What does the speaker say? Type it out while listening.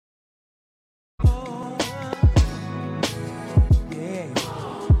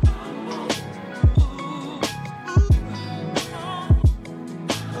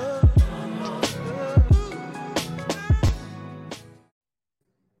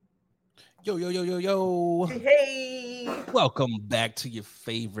Yo, yo, yo, yo, yo. Hey, hey. Welcome back to your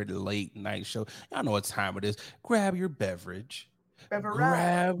favorite late night show. Y'all know what time it is. Grab your beverage, Beverage.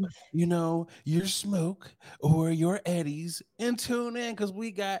 grab, your smoke or your Eddies and tune in because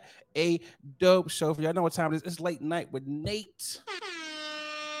we got a dope show for y'all. Know what time it is. It's late night with Nate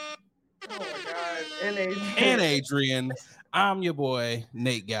Oh my God. And Adrian. and Adrian. I'm your boy,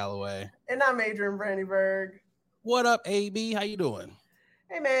 Nate Galloway. And I'm Adrian Brandyberg. What up, AB? How you doing?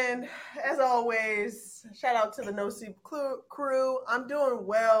 Hey man, as always, shout out to the No Sleep crew. I'm doing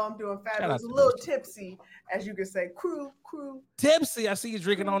well. I'm doing Shout out fabulous. A to those little tipsy, as you could say. Tipsy, I see you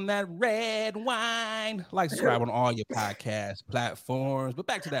drinking Crew. on that red wine. Like, subscribe on all your podcast platforms. But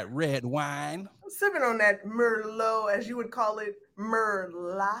back to that red wine. Sipping on that Merlot, as you would call it,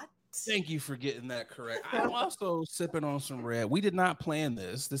 Merlot. Thank you for getting that correct. I'm also sipping on some red. We did not plan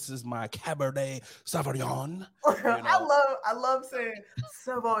this. This is my Cabernet Sauvignon. I love saying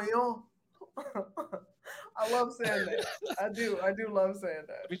Sauvignon. I love saying that. I do love saying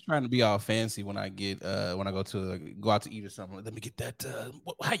that. I'm trying to be all fancy when I go out to eat or something. Let me get that.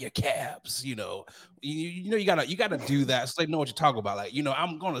 How your cabs? You gotta do that so they know what you're talking about. Like,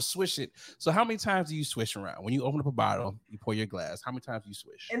 I'm gonna swish it. So how many times do you swish around when you open up a bottle? You pour your glass. How many times do you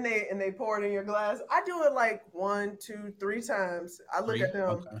swish? And they pour it in your glass. I do it like 1, 2, 3 times. I look at Three. them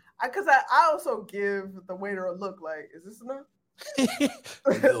Okay. I also give the waiter a look like, is this enough?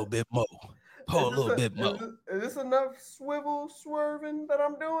 A little bit more. Pour a little bit more. Is this enough swivel swerving that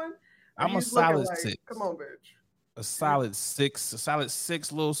I'm doing? Or I'm a you looking solid like, six. come on, bitch. A solid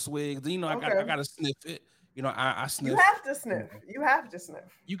six little swigs. Okay. I gotta sniff it. I sniff. You have to sniff. You have to sniff.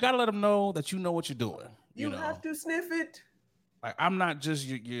 You gotta let them know that you know what you're doing. You have to sniff it. Like, I'm not just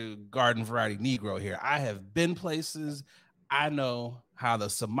your garden variety Negro here. I have been places. I know how the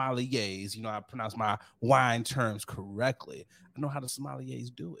sommeliers, I pronounce my wine terms correctly. I know how the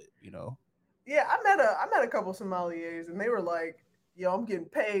sommeliers do it, Yeah, I met a couple sommeliers and they were like, yo, I'm getting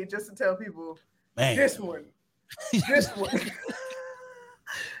paid just to tell people Man. this one. This one.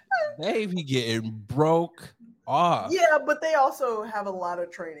 They be getting broke off. Yeah, but they also have a lot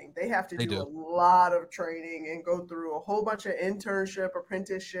of training. They have to do a lot of training and go through a whole bunch of internship,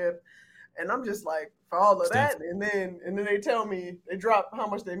 apprenticeship. And I'm just like, for all of that, and then they tell me they drop how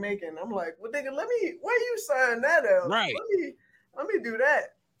much they making. I'm like, well, nigga, where you sign that out? Right. Let me do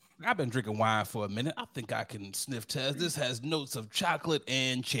that. I've been drinking wine for a minute. I think I can sniff test. This has notes of chocolate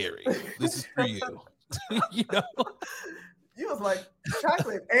and cherry. This is for you. You was like,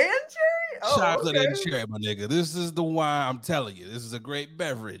 chocolate and cherry? Oh, chocolate and cherry, my nigga. This is the wine. I'm telling you, this is a great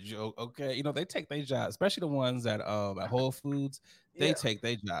beverage. Okay, they take their job, especially the ones at Whole Foods. They take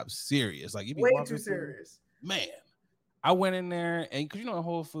their job serious. Like, you be way too serious. Man, I went in there, and because at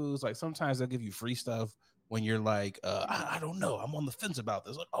Whole Foods, like, sometimes they'll give you free stuff when you're like, I don't know, I'm on the fence about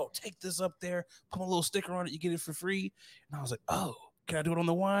this. Like, oh, take this up there, put a little sticker on it, you get it for free. And I was like, oh, can I do it on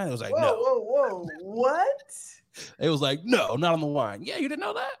the wine? It was like, no. Whoa, what? It was like, no, not on the wine. Yeah, you didn't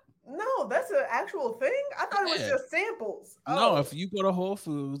know that? No, that's an actual thing. I thought it was just samples. No, if you go to Whole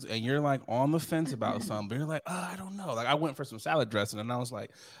Foods and you're like on the fence about something, you're like, I don't know. Like, I went for some salad dressing and I was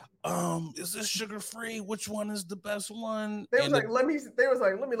like, is this sugar free? Which one is the best one? They was like, let me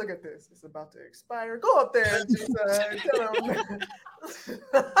look at this. It's about to expire. Go up there and just tell them.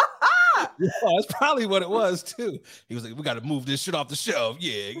 Oh, that's probably what it was too. He was like, we got to move this shit off the shelf.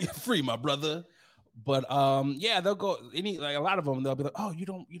 Yeah, get free, my brother. But yeah, they'll go a lot of them. They'll be like, oh, you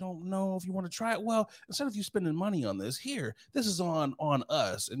don't know if you want to try it. Well, instead of you spending money on this, this is on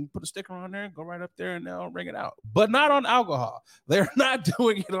us, and put a sticker on there, go right up there, and they'll ring it out. But not on alcohol. They're not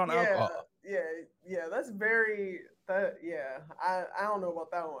doing it on alcohol. Yeah, that's very yeah. I don't know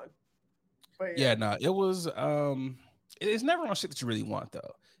about that one. But yeah, no, it was it's never on shit that you really want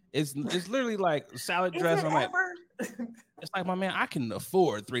though. It's literally like salad dressing. I'm like, it's like, my man, I can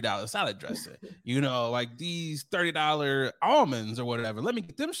afford $3 salad dressing. Like these $30 almonds or whatever. Let me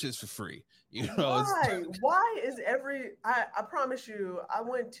get them shits for free. Why? Why is I promise you, I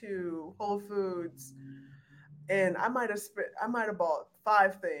went to Whole Foods and I might have bought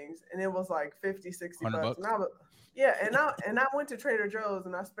 5 things and it was like 50, 60 bucks. And I went to Trader Joe's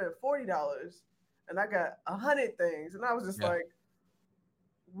and I spent $40 and I got 100 things and I was just like,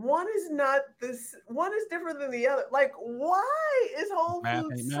 one is different than the other. Like, why is Whole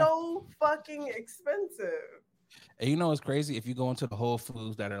Foods so fucking expensive? And it's crazy, if you go into the Whole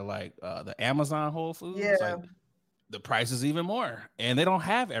Foods that are like the Amazon Whole Foods, like, the price is even more, and they don't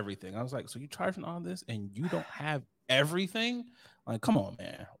have everything. I was like, so you charging all this and you don't have everything? Like, come on,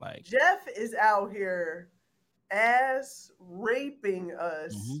 man. Like, Jeff is out here ass raping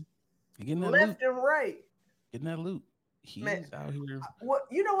us left and right. Getting that loot. He's out here. What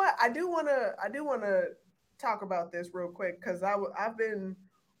you know? What I do want to talk about this real quick because I've been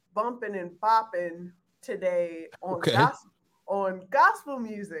bumping and bopping today on Okay. gospel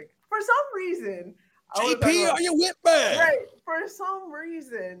music for some reason. JP, are you with me? Right. For some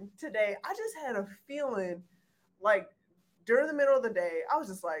reason today, I just had a feeling like during the middle of the day, I was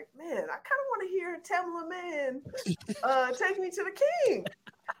just like, man, I kind of want to hear Tamla Man Take Me to the King.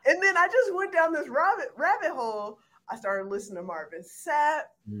 And then I just went down this rabbit hole. I started listening to Marvin Sapp,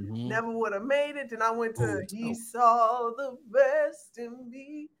 Never Would Have Made It. Then I went to He Saw the Best in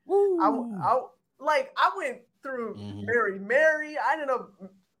Me. I went through Mary. I ended up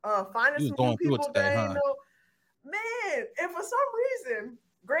finding some new people that I didn't know. Man, and for some reason,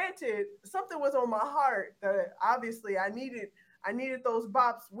 granted, something was on my heart that obviously I needed those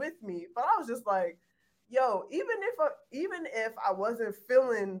bops with me. But I was just like, yo, even if I wasn't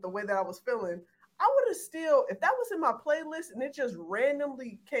feeling the way that I was feeling, I would have still, if that was in my playlist and it just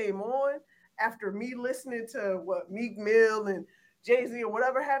randomly came on after me listening to what Meek Mill and Jay-Z or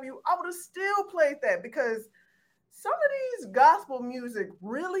whatever have you, I would have still played that because some of these gospel music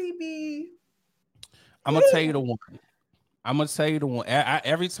really be. I'm gonna tell you the one.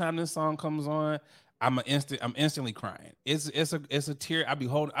 Every time this song comes on, I'm instantly crying. It's a tear. I'll be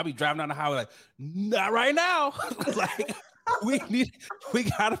driving down the highway like, not right now. Like we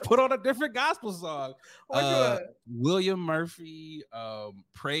gotta put on a different gospel song. William Murphy,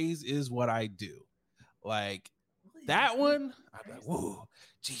 Praise Is What I Do. Like that one, I'm like, whoa,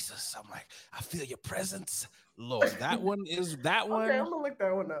 Jesus. I'm like, I feel your presence, Lord. That one. Okay, I'm gonna look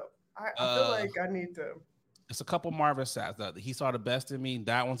that one up. I feel like I need to. It's a couple Marvin Sapp. He Saw the Best in Me.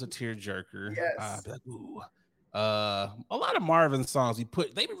 That one's a tearjerker. Yes. Like, ooh. A lot of Marvin songs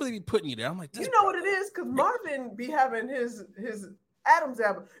they really be putting you there. I'm like, you know what it is? Because Marvin be having his Adams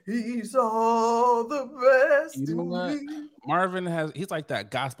album. He saw the best. You know what? Marvin he's like that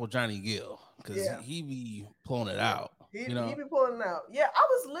gospel Johnny Gill because he be pulling it out. He be pulling it out. Yeah, I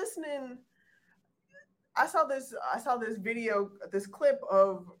was listening. I saw this video, this clip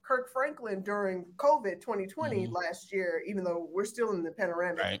of Kirk Franklin during COVID 2020 last year, even though we're still in the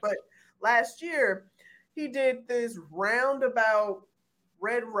panoramic. Right. But last year, he did this roundabout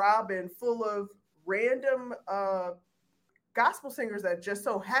Red Robin full of random gospel singers that just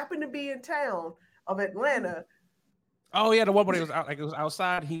so happened to be in town of Atlanta. Oh, yeah, the one where it was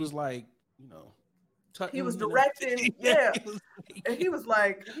outside. He was like, he was directing. Yeah. And he was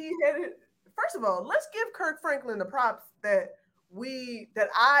like, he had it. First of all, let's give Kirk Franklin the props that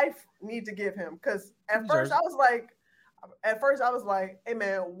I need to give him. Because at first I was like, hey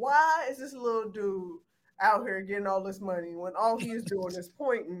man, why is this little dude out here getting all this money when all he's doing is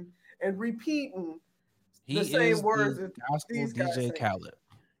pointing and repeating the same words as these guys DJ Khaled.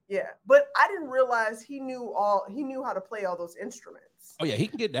 Yeah, but I didn't realize he knew how to play all those instruments. Oh yeah, he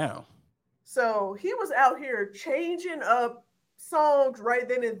can get down. So he was out here changing up songs right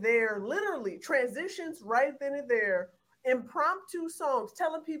then and there, literally transitions right then and there, impromptu songs,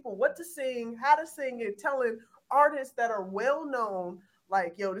 telling people what to sing, how to sing it, telling artists that are well known,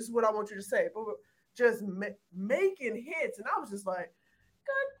 like, yo, this is what I want you to say, but just making hits. And I was just like,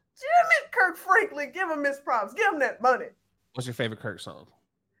 God damn it, Kirk Franklin, give him his props, give him that money. What's your favorite Kirk song?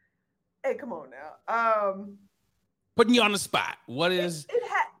 Hey, come on now. Putting you on the spot. What is it?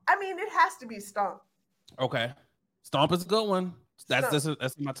 It has to be Stomp. Okay. Stomp is a good one. That's in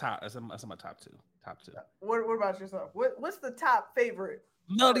my top. That's in my top two. What about yourself? What's the top favorite?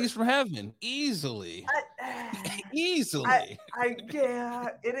 Melodies from Heaven, easily. Easily. Yeah,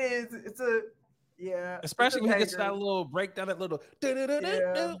 it is. Especially when he gets that little breakdown, that little.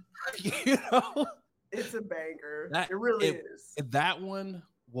 It's a banger. It really is. That one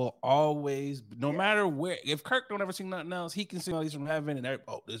will always, no matter where. If Kirk don't ever sing nothing else, he can sing Melodies from Heaven, and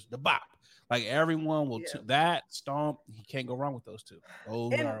this the bop. Like everyone will that Stomp. He can't go wrong with those two.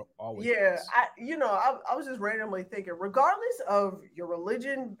 Those are always. Yeah, I was just randomly thinking, regardless of your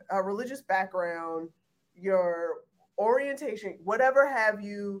religious background, your orientation, whatever have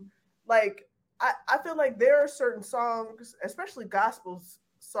you, like I feel like there are certain songs, especially gospel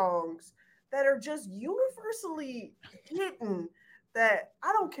songs, that are just universally hitting. That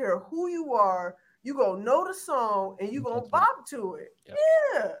I don't care who you are, you gonna know the song and you gonna bop to it. Yep.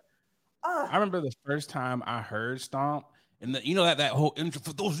 Yeah. I remember the first time I heard Stomp, and that whole intro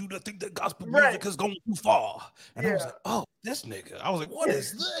for those of you that think that gospel music has gone too far. And I was like, oh, this nigga. I was like, what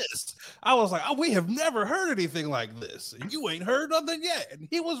is this? I was like, we have never heard anything like this. And you ain't heard nothing yet. And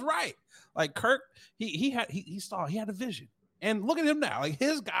he was right. Like Kirk, he had a vision. And look at him now. Like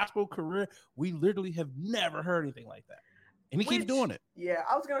his gospel career, we literally have never heard anything like that. And he keeps doing it. Yeah,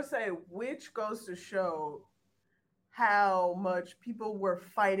 I was gonna say, which goes to show how much people were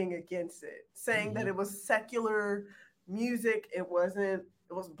fighting against it, saying that it was secular music. It wasn't.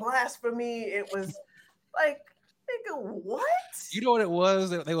 It was blasphemy. It was like, nigga, what? You know what it was?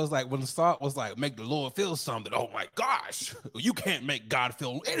 They was like, when the song was like, make the Lord feel something. Oh my gosh, you can't make God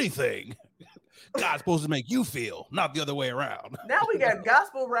feel anything. God's supposed to make you feel, not the other way around. Now we got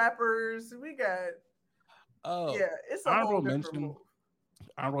gospel rappers. We got yeah, it's a whole different move.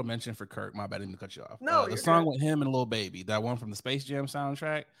 Honorable mention for Kirk. My bad, I didn't cut you off. No, the song with him and Lil Baby, that one from the Space Jam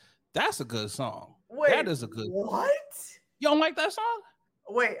soundtrack. That's a good song. Wait, that is a good. What? You don't like that song?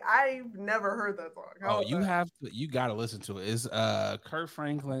 Wait, I've never heard that song. You have to. You got to listen to it. It's Kirk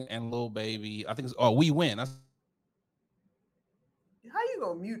Franklin and Lil Baby. I think it's We Win. How you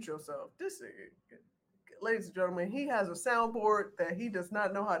gonna mute yourself? This, ladies and gentlemen, he has a soundboard that he does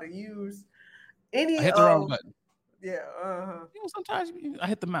not know how to use. I hit the wrong button. Yeah. You know, sometimes I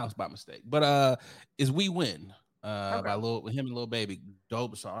hit the mouse by mistake. But is We Win by him and Lil Baby,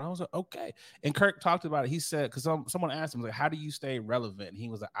 dope song. I was like, okay. And Kirk talked about it. He said, because someone asked him, like, how do you stay relevant? And he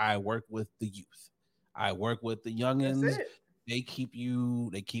was like, I work with the youth. I work with the youngins. They keep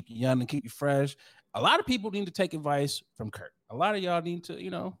you young and keep you fresh. A lot of people need to take advice from Kirk. A lot of y'all need to,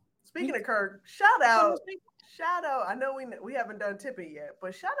 you know. Speaking of Kirk, shout out. I know we haven't done tipping yet,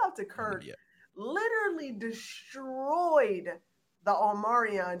 but shout out to Kirk. Literally destroyed the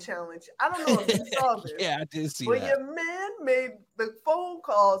Omarion challenge. I don't know if you saw this. Yeah, I did see that. But your man made the phone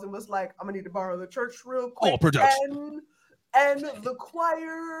calls and was like, I'm gonna need to borrow the church real quick. Production. And the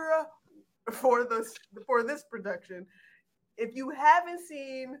choir for this production. If you haven't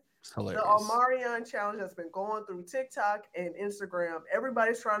seen the Omarion challenge that's been going through TikTok and Instagram,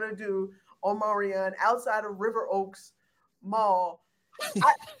 everybody's trying to do Omarion outside of River Oaks Mall.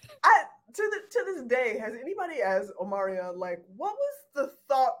 I to this day, has anybody asked Omarion, like, what was the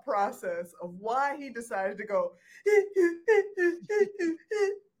thought process of why he decided to go?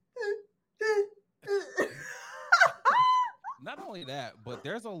 Not only that, but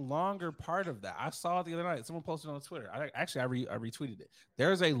there's a longer part of that. I saw it the other night. Someone posted on Twitter. I retweeted it.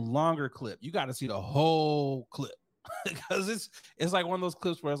 There's a longer clip. You got to see the whole clip because it's like one of those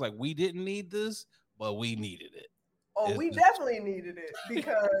clips where it's like, we didn't need this, but we needed it. Oh, we definitely needed it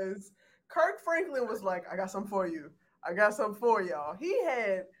because Kirk Franklin was like, I got something for you. I got something for y'all. He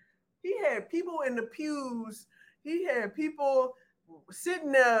had people in the pews. He had people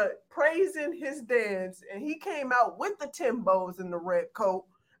sitting there praising his dance, and he came out with the Timbos and the red coat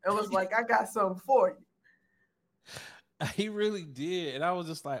and was like, I got something for you. He really did. And I was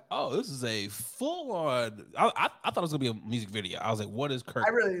just like, oh, this is a full-on. I thought it was going to be a music video. I was like, what is Kirk?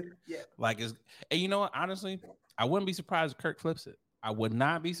 Like, and you know what? Honestly, I wouldn't be surprised if Kirk flips it. I would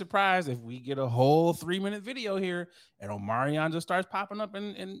not be surprised if we get a whole 3-minute video here and Omarion just starts popping up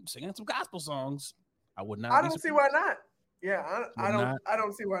and singing some gospel songs. I would not. I don't see why not. Yeah, I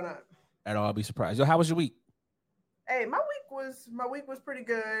don't see why not. At all, I'll be surprised. Yo, how was your week? Hey, my week was pretty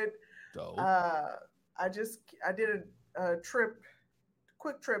good. Dope. I did a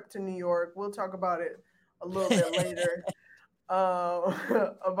quick trip to New York. We'll talk about it a little bit later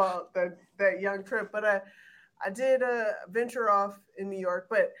about that young trip. But I did venture off in New York,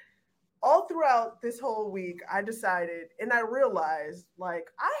 but all throughout this whole week, I decided and I realized, like,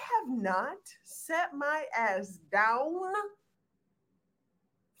 I have not set my ass down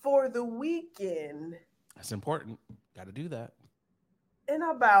for the weekend. That's important. Got to do that. In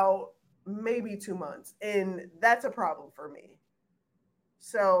about maybe 2 months. And that's a problem for me.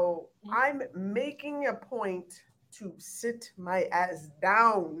 So I'm making a point to sit my ass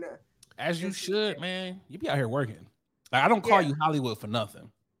down. As you should, man. You be out here working. Like, I don't call you Hollywood for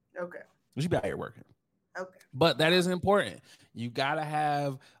nothing. Okay. You be out here working. Okay. But that is important. You gotta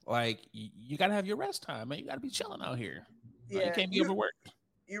have you gotta have your rest time, man. You gotta be chilling out here. Yeah. You can't be overworked.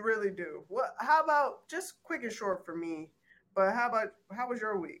 You really do. How about just quick and short for me? But how was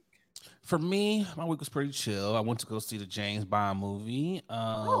your week? For me, my week was pretty chill. I went to go see the James Bond movie.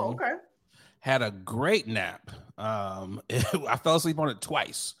 Okay. Had a great nap. I fell asleep on it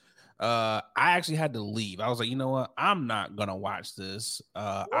twice. I actually had to leave. I was like, you know what? I'm not gonna watch this.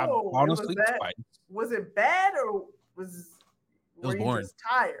 I honestly twice. Was it bad or were you boring. Just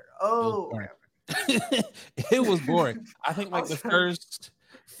tired? Oh, it was boring. I think like the first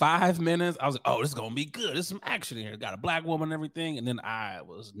 5 minutes, I was like, oh, this is gonna be good. There's some action in here. Got a black woman and everything, and then I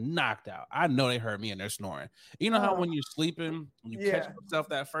was knocked out. I know they heard me and they're snoring. You know how when you're sleeping, you catch yourself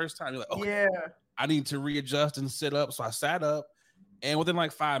that first time, you're like, okay, I need to readjust and sit up. So I sat up. And within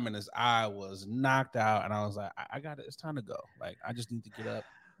like 5 minutes, I was knocked out, and I was like, I got it. It's time to go. Like, I just need to get up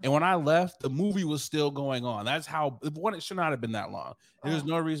And when I left, the movie was still going on. That's how it should not have been that long. There's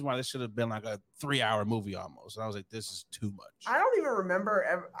no reason why this should have been like a 3-hour movie almost. And I was like, this is too much. I don't even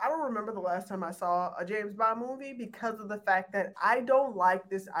remember. I don't remember the last time I saw a James Bond movie because of the fact that I don't like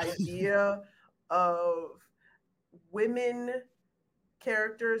this idea of women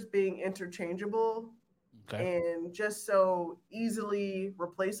characters being interchangeable and just so easily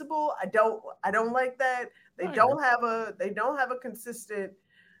replaceable. I don't like that. They don't have a consistent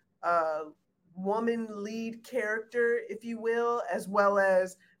woman lead character, if you will, as well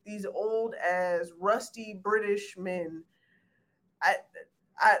as these old as rusty British men.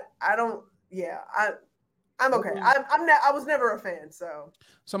 I'm okay. I was never a fan, so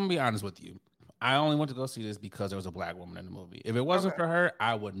I'm gonna be honest with you. I only went to go see this because there was a black woman in the movie. If it wasn't for her,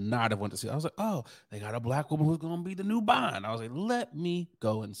 I would not have went to see it. I was like, oh, they got a black woman who's going to be the new Bond. I was like, let me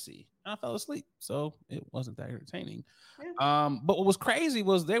go and see. I fell asleep, so it wasn't that entertaining. Yeah. But what was crazy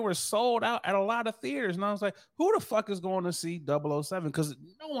was they were sold out at a lot of theaters. And I was like, who the fuck is going to see 007? Because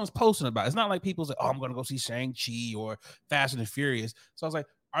no one's posting about it. It's not like people's like, oh, I'm going to go see Shang-Chi or Fast and the Furious. So I was like,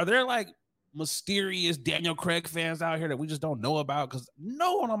 are there like mysterious Daniel Craig fans out here that we just don't know about? Because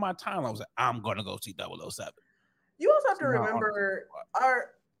no one on my timeline was like, I'm gonna go see 007. You also have to remember,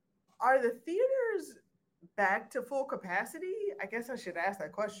 are the theaters back to full capacity? I guess I should ask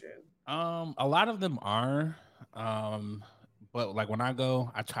that question. A lot of them are, but like when I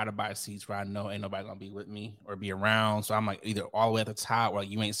go, I try to buy seats where I know ain't nobody gonna be with me or be around. So I'm like either all the way at the top, or like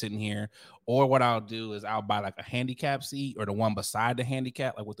you ain't sitting here, or what I'll do is I'll buy like a handicap seat or the one beside the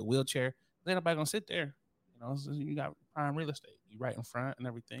handicap, like with the wheelchair. Then nobody gonna sit there, you know. So you got prime real estate, you right in front and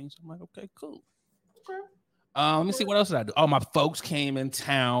everything. So I'm like, okay, cool. Okay. Let me see what else did I do. Oh, my folks came in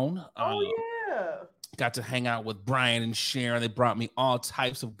town. Got to hang out with Brian and Sharon. They brought me all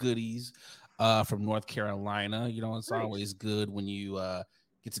types of goodies from North Carolina. You know, it's always good when you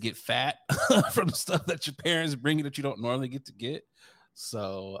get to get fat from stuff that your parents bring you that you don't normally get to get.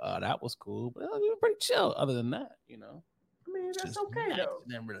 So that was cool, but it was pretty chill. Other than that, you know. I mean, that's okay though.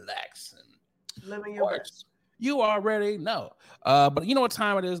 And then relax and living your best. You already know. But you know what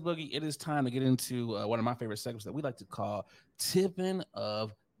time it is, Boogie? It is time to get into one of my favorite segments that we like to call Tipping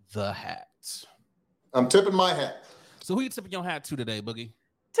of the Hat. I'm tipping my hat. So who you tipping your hat to today, Boogie?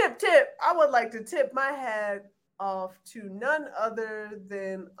 Tip. I would like to tip my hat off to none other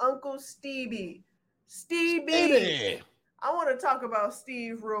than Uncle Stevie. Stevie. I want to talk about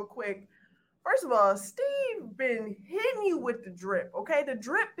Steve real quick. First of all, Steve been hitting you with the drip, okay? The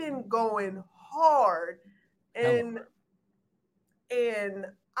drip been going hard. And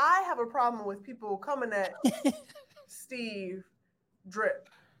I have a problem with people coming at Steve drip.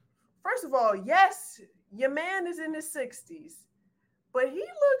 First of all, yes, your man is in his 60s, but he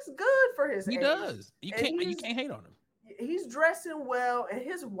looks good for his age. He does. You can't hate on him. He's dressing well, and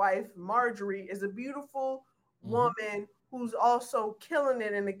his wife, Marjorie, is a beautiful woman who's also killing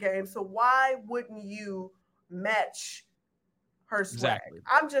it in the game. So why wouldn't you match her swag? Exactly.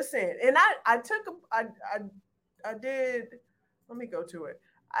 I'm just saying. And I did. Let me go to it.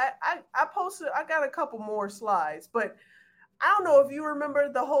 I posted. I got a couple more slides, but I don't know if you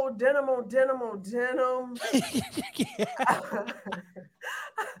remember the whole denim on denim on denim.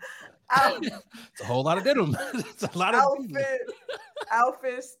 It's a whole lot of denim. It's a lot of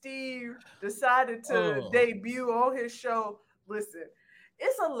outfit Steve decided to debut on his show. Listen,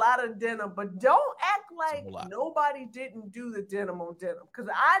 it's a lot of denim, but don't act like nobody didn't do the denim on denim,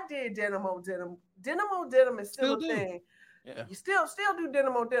 because I did denim on denim. Denim on denim is still a thing. Yeah. You still do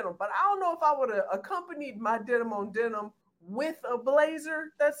denim on denim, but I don't know if I would have accompanied my denim on denim with a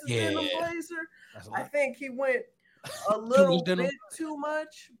blazer. That's a denim blazer. I think he went a little bit too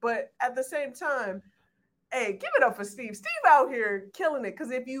much, but at the same time, hey, give it up for Steve. Steve out here killing it. Because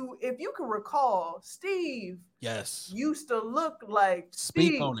if you can recall, Steve used to look like Steve.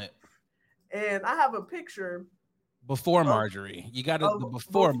 Speak on it. And I have a picture. Before Marjorie. You got it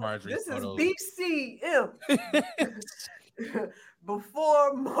before Marjorie. This is BCM.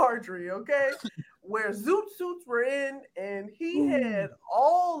 Before Marjorie, okay? Where zoot suits were in, and he had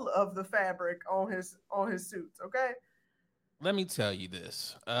all of the fabric on his suits, okay? Let me tell you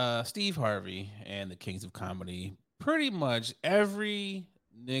this. Steve Harvey and the Kings of Comedy, pretty much every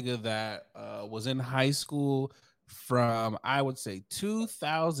nigga that was in high school from, I would say,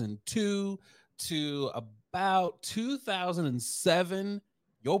 2002 to about 2007,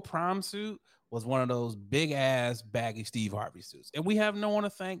 your prom suit was one of those big ass baggy Steve Harvey suits. And we have no one to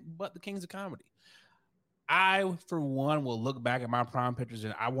thank but the Kings of Comedy. I, for one, will look back at my prom pictures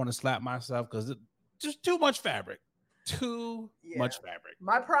and I want to slap myself because it's just too much fabric. Much fabric.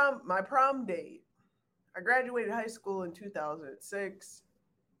 My prom date, I graduated high school in 2006.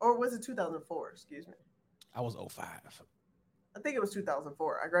 Or was it 2004? Excuse me. I was 05. I think it was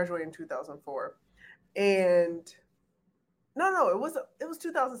 2004. I graduated in 2004. And no, it was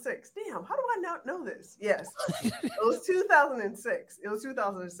 2006. Damn, how do I not know this? Yes. It was 2006. It was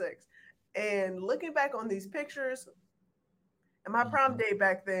 2006. And looking back on these pictures, and my prom date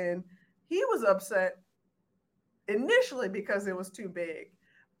back then, he was upset initially because it was too big.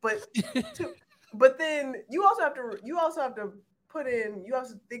 But then you also have to put in, you have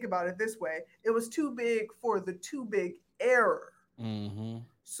to think about it this way. It was too big for the too big error. Mm-hmm.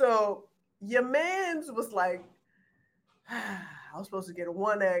 So your man's was like, I was supposed to get a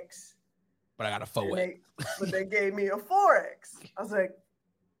 1X. But I got a 4X. But they gave me a 4X. I was like,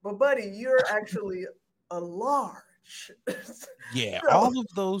 but buddy, you're actually a large. Yeah, all of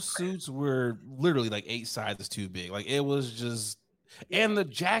those suits were literally like 8 sizes too big. Like it was just, and the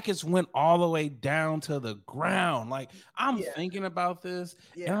jackets went all the way down to the ground. Like I'm thinking about this,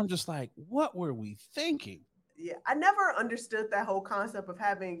 and I'm just like, what were we thinking? Yeah, I never understood that whole concept of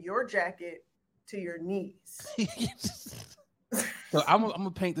having your jacket to your knees. So I'm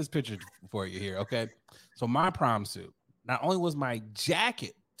gonna paint this picture for you here, okay? So my prom suit, not only was my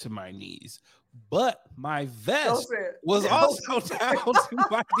jacket to my knees, but my vest was also down to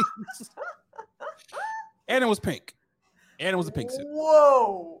my knees. And it was pink. And it was a pink suit.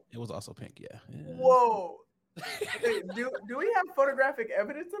 Whoa. It was also pink, yeah. Whoa. Do we have photographic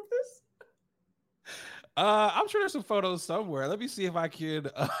evidence of this? I'm sure there's some photos somewhere. Let me see if I could.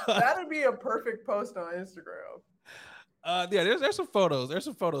 That'd be a perfect post on Instagram. Yeah, there's some photos. There's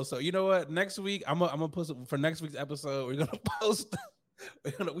some photos. So you know what? Next week, I'm gonna post for next week's episode. We're gonna post.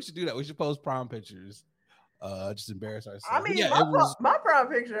 We should do that. We should post prom pictures. Just embarrass ourselves. I mean, my prom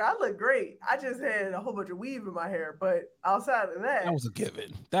picture, I look great. I just had a whole bunch of weave in my hair, but outside of that was a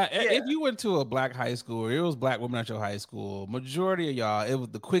given. If you went to a black high school, or it was black women at your high school, majority of y'all, it was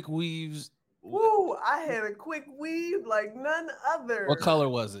the quick weaves. Woo! I had a quick weave like none other. What color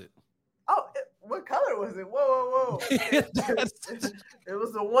was it? Oh, what color was it? Whoa! It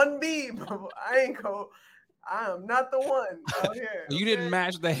was a 1B. I am not the one out here. You didn't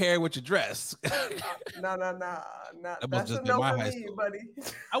match the hair with your dress. No. That's a no for me, buddy.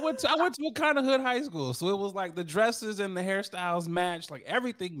 I went to a kind of hood high school, so it was like the dresses and the hairstyles matched, like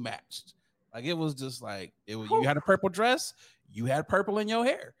everything matched. Like it was just like you had a purple dress, you had purple in your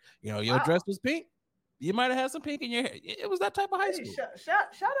hair. You know, your dress was pink. You might have had some pink in your hair. It was that type of high school. Shout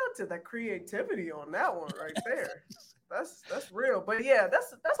out to the creativity on that one right there. That's real. But yeah,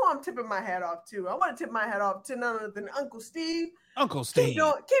 that's why I'm tipping my hat off too. I want to tip my hat off to none other than Uncle Steve. Uncle Steve.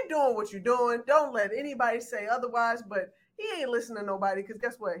 Keep doing what you're doing. Don't let anybody say otherwise, but he ain't listening to nobody because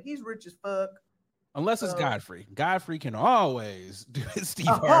guess what? He's rich as fuck. Unless it's Godfrey. Godfrey can always do his Steve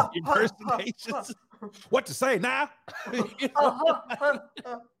Harvey impersonations. What to say now?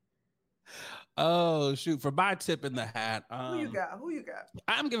 Oh shoot! For my tip in the hat, who you got?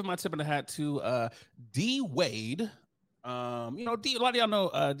 I'm giving my tip in the hat to D Wade. A lot of y'all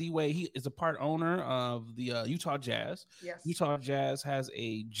know D Wade. He is a part owner of the Utah Jazz. Yes. Utah Jazz has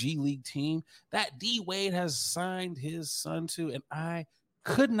a G League team that D Wade has signed his son to, and I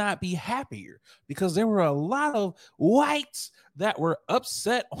could not be happier because there were a lot of whites that were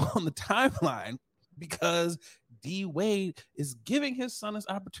upset on the timeline because D Wade is giving his son this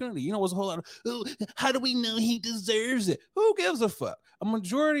opportunity. You know, what's a whole lot of, how do we know he deserves it? Who gives a fuck? A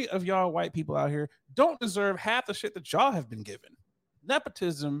majority of y'all white people out here don't deserve half the shit that y'all have been given.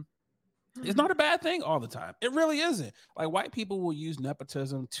 Nepotism is not a bad thing all the time. It really isn't. Like white people will use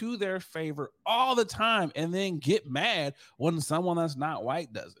nepotism to their favor all the time and then get mad when someone that's not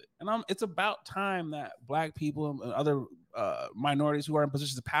white does it. And it's about time that black people and other minorities who are in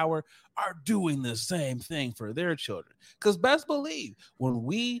positions of power are doing the same thing for their children. Because best believe when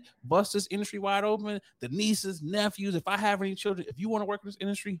we bust this industry wide open, the nieces, nephews, if I have any children, if you want to work in this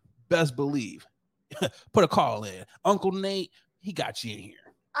industry, best believe, put a call in. Uncle Nate, he got you in here.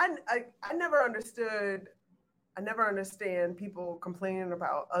 I never understood. I never understand people complaining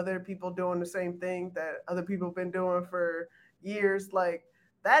about other people doing the same thing that other people have been doing for years. Like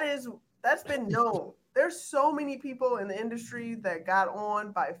that's been known. There's so many people in the industry that got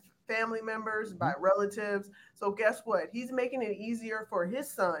on by family members, by relatives. So guess what? He's making it easier for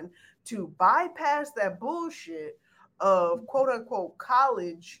his son to bypass that bullshit of quote unquote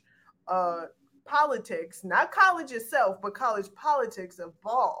college politics, not college itself, but college politics of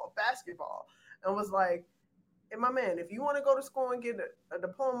basketball. And was like, hey, my man, if you want to go to school and get a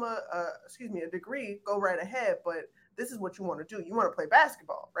diploma, a degree, go right ahead. But this is what you want to do. You want to play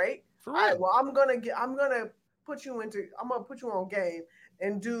basketball, right? For real. All right, well, I'm gonna put you on game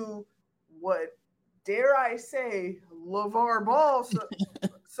and do what, dare I say, LeVar Ball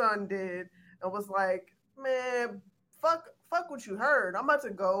son did and was like, man, fuck what you heard. I'm about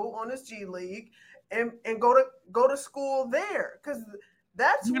to go on this G League and go to school there, because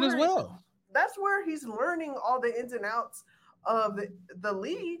that's Might as well. That's where he's learning all the ins and outs of the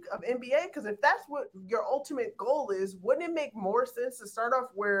league of NBA. Because if that's what your ultimate goal is, wouldn't it make more sense to start off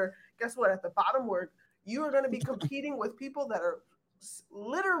where, guess what, at the bottom, where you are going to be competing with people that are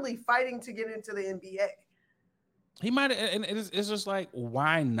literally fighting to get into the NBA? He might, and it's just like,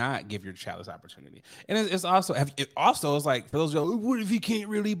 why not give your child this opportunity? And it's also, it's like, for those of you, what if he can't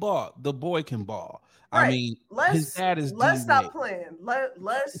really ball? The boy can ball. Right. I mean, his dad is. Let's stop playing.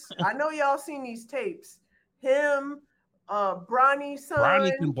 Let's. I know y'all seen these tapes. Him, Bronny's son.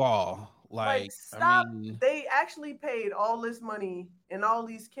 Bronny can ball. Like stop. I mean, they actually paid all this money in all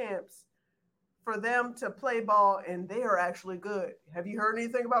these camps for them to play ball, and they are actually good. Have you heard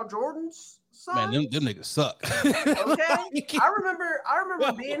anything about Jordan's son? Man, them niggas suck. Okay. I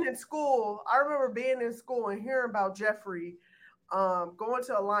remember being in school. I remember being in school and hearing about Jeffrey going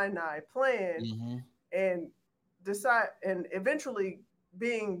to Illini, playing, and eventually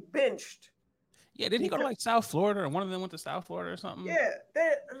being benched. Yeah, didn't he go to like South Florida, or one of them went to South Florida or something? Yeah,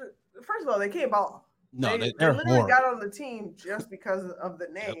 first of all, they can't ball. No, they literally got on the team just because of the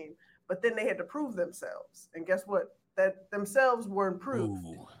name. Yep. But then they had to prove themselves. And guess what? That themselves weren't proved.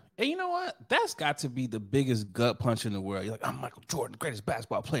 Ooh. And you know what? That's got to be the biggest gut punch in the world. You're like, I'm Michael Jordan, greatest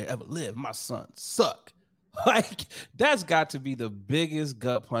basketball player ever lived. My son suck. Like, that's got to be the biggest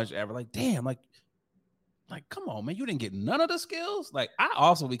gut punch ever. Like, damn, like, come on, man. You didn't get none of the skills? Like, I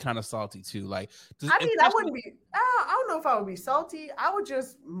also be kind of salty too. Like, I wouldn't be, I don't know if I would be salty. I would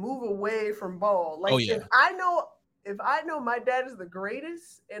just move away from ball. Like, if I know my dad is the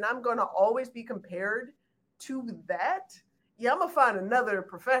greatest and I'm going to always be compared to that, yeah, I'm going to find another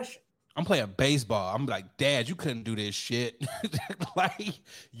profession. I'm playing baseball. I'm like, Dad, you couldn't do this shit. Like,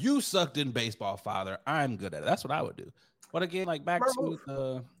 you sucked in baseball, father. I'm good at it. That's what I would do. But again, like back to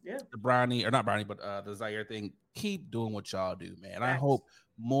the Bronny, or not Bronny, but the Zaire thing, keep doing what y'all do, man. Thanks. I hope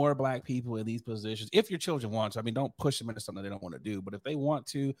more Black people in these positions, if your children want to, I mean, don't push them into something they don't want to do, but if they want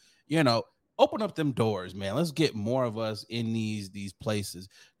to, open up them doors, man. Let's get more of us in these places.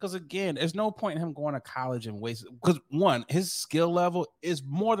 Because again, there's no point in him going to college and wasting, because one, his skill level is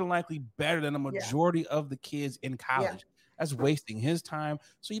more than likely better than the majority of the kids in college. Yeah. That's wasting his time.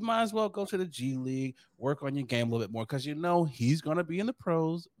 So you might as well go to the G League, work on your game a little bit more, because he's going to be in the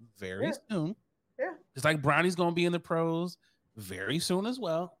pros very soon. Yeah. It's like Bronny's going to be in the pros very soon as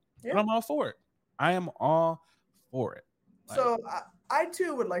well. Yeah. And I'm all for it. I am all for it. So I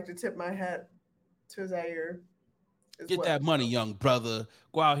too would like to tip my hat to Zaire. Get that money, young brother.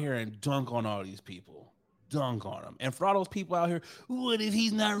 Go out here and dunk on all these people. Dunk on them. And for all those people out here, what if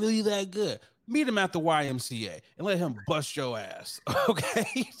he's not really that good? Meet him at the YMCA and let him bust your ass.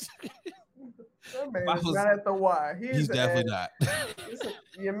 Okay. That man is not at the Y. He's definitely not.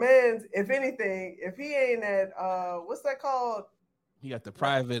 Your man's, if anything, if he ain't at what's that called? He got the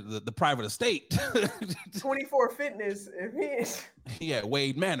private, the private estate. 24 Fitness. If he is. Yeah,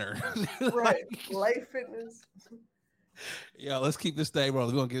 Wade Manor. Right. Life Fitness. Yeah, let's keep this thing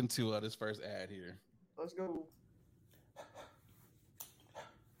rolling. We're gonna get into this first ad here. Let's go.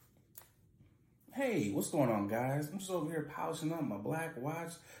 Hey, what's going on, guys? I'm just over here polishing up my black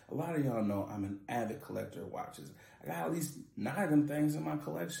watch. A lot of y'all know I'm an avid collector of watches. I got at least 9 of them things in my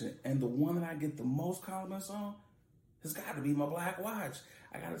collection, and the one that I get the most compliments on has got to be my black watch.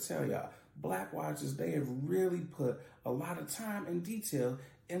 I got to tell y'all, black watches, they have really put a lot of time and detail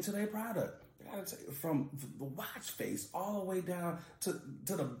into their product. I got to tell you, from the watch face all the way down to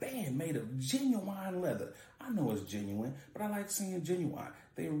the band made of genuine leather. I know it's genuine, but I like seeing genuine.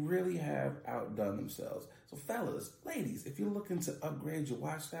 They really have outdone themselves. So fellas, ladies, if you're looking to upgrade your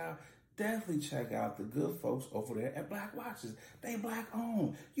watch style, definitely check out the good folks over there at Black Watches. They Black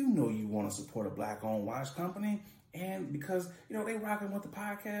owned. You know you want to support a Black owned watch company. And because, they rocking with the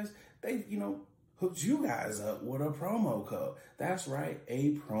podcast, they, hooked you guys up with a promo code. That's right,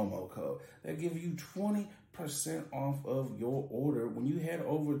 a promo code. They'll give you 20% off of your order when you head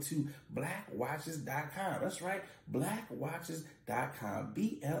over to blackwatches.com. That's right, blackwatches.com,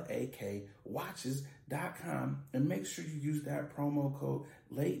 BLAK watches.com, and make sure you use that promo code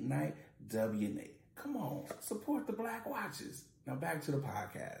Late Night WNA. Come on, support the Black Watches. Now back to the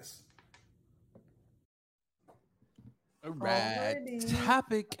podcast. All right,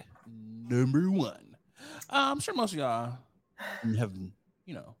 topic number 1. I'm sure most of y'all have,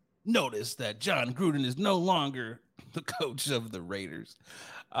 noticed that John Gruden is no longer the coach of the Raiders.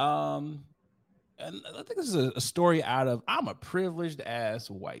 And I think this is a story out of I'm a privileged ass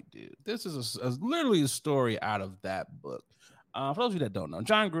white dude. This is literally a story out of that book. For those of you that don't know,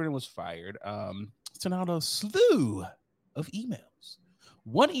 John Gruden was fired. Sent out a slew of emails.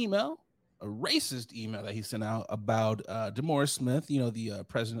 One email, a racist email that he sent out about DeMaurice Smith, the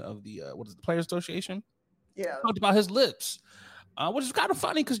president of the Players Association. Yeah, talked about his lips, which is kind of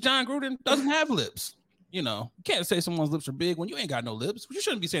funny because John Gruden doesn't have lips. You can't say someone's lips are big when you ain't got no lips. You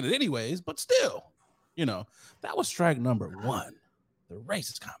shouldn't be saying it anyways, but still, that was strike number one, the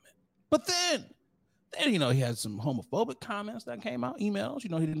racist comment. But then he had some homophobic comments that came out, emails. He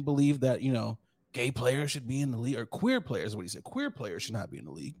didn't believe that, gay players should be in the league, or queer players, what he said, queer players should not be in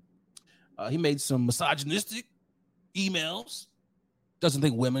the league. He made some misogynistic emails. Doesn't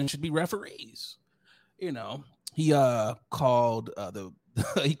think women should be referees. He called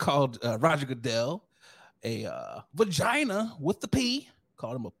Roger Goodell a vagina with the P,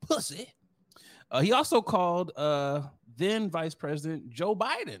 called him a pussy. He also called then Vice President Joe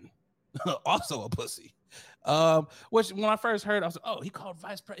Biden also a pussy. Which when I first heard, I was like, oh, he called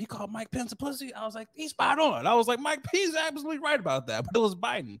Mike Pence a pussy. I was like, he's spot on. I was like, Mike P's absolutely right about that, but it was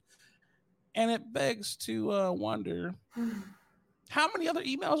Biden. And it begs to wonder how many other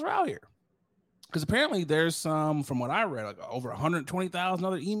emails are out here. Because apparently there's some, from what I read, like over 120,000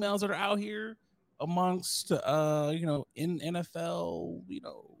 other emails that are out here amongst, in NFL,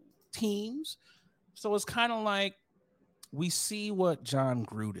 teams. So it's kind of like we see what John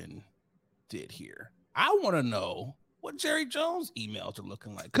Gruden did here. I want to know what Jerry Jones emails are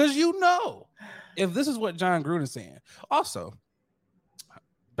looking like. Because if this is what John Gruden is saying. Also,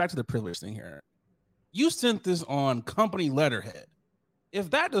 back to the privilege thing here. You sent this on company letterhead. If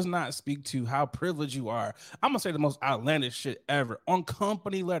that does not speak to how privileged you are, I'm going to say the most outlandish shit ever on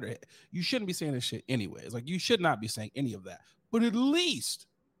company letterhead. You shouldn't be saying this shit anyways. Like, you should not be saying any of that. But at least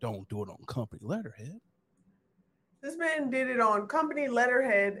don't do it on company letterhead. This man did it on company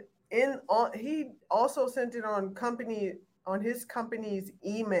letterhead. He also sent it on his company's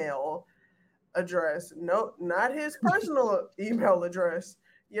email address. No, not his personal email address.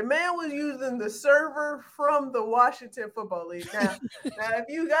 Your man was using the server from the Washington Football League. Now, if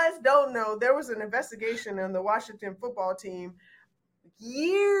you guys don't know, there was an investigation on the Washington football team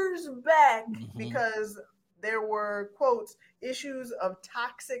years back because there were, quotes, issues of a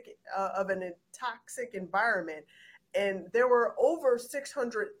toxic environment. And there were over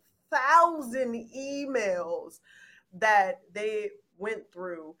 600,000 emails that they went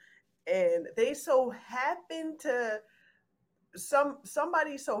through. And they so happened to...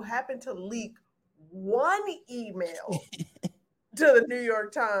 somebody so happened to leak one email to the New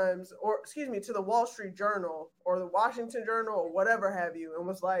York Times, to the Wall Street Journal or the Washington Journal or whatever have you, and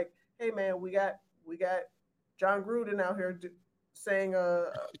was like, "Hey man, we got John Gruden out here saying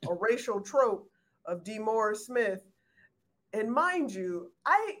a racial trope of DeMaurice Smith." And mind you,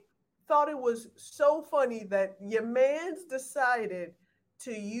 I thought it was so funny that your man's decided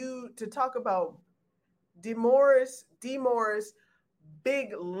to talk about DeMaurice,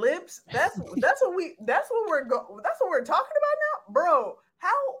 big lips. That's what we're talking about now, bro.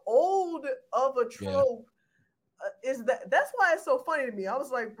 How old of a trope is that? That's why it's so funny to me. I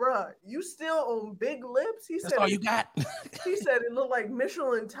was like, bro, you still on big lips? He That's said all you got. He said it looked like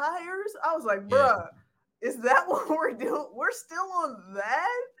Michelin tires. I was like, bro, is that what we're doing? We're still on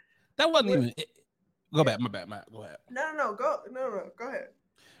that? That wasn't even. Go back. My bad. Go ahead. No. Go ahead.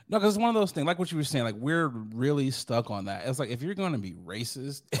 No, because it's one of those things, like what you were saying, like we're really stuck on that. It's like if you're going to be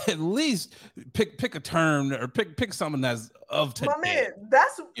racist, at least pick a term or pick something that's of today. My man,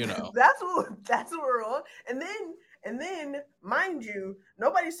 that's what we're on. And then, mind you,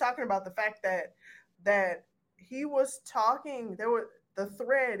 nobody's talking about the fact that he was talking. The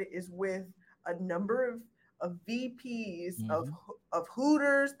thread is with a number of VPs of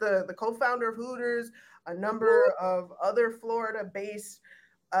Hooters, the co-founder of Hooters, a number of other Florida-based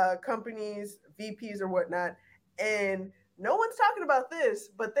companies, VPs or whatnot, and no one's talking about this,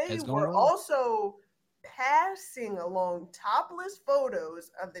 but they were also passing along topless photos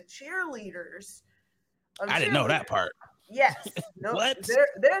of the cheerleaders. I didn't know that part. Yes. No, what?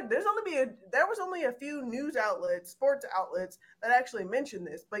 There was only a few news outlets, sports outlets that actually mentioned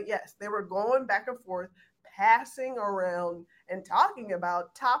this, but yes, they were going back and forth, passing around and talking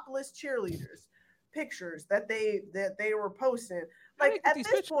about topless cheerleaders pictures that they were posting. Like at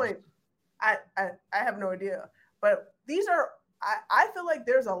this point, I have no idea. But these are I feel like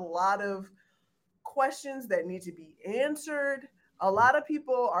there's a lot of questions that need to be answered. A lot of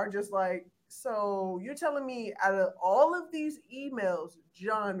people are just like, so you're telling me out of all of these emails,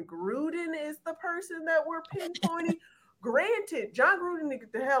 John Gruden is the person that we're pinpointing? Granted, John Gruden need to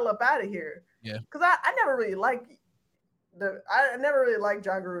get the hell up out of here. Yeah. Because I never really liked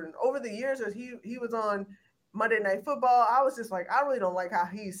John Gruden. Over the years as he was on Monday Night Football. I was just like, I really don't like how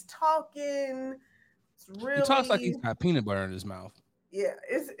he's talking. It's really, he talks like he's got peanut butter in his mouth. yeah,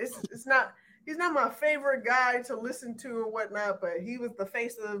 it's not. He's not my favorite guy to listen to or whatnot, but he was the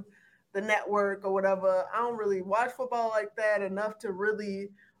face of the network or whatever. I don't really watch football like that enough to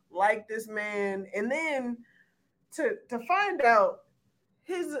really like this man. And then to find out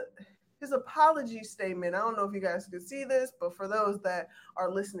his apology statement. I don't know if you guys could see this, but for those that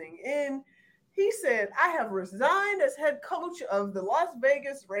are listening in, he said, I have resigned as head coach of the Las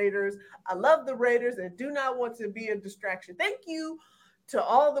Vegas Raiders. I love the Raiders and do not want to be a distraction. Thank you to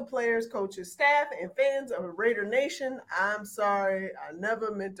all the players, coaches, staff, and fans of Raider Nation. I'm sorry. I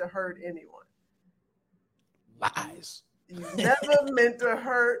never meant to hurt anyone. Lies. You never meant to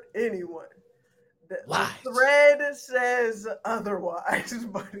hurt anyone. Lies. The thread says otherwise,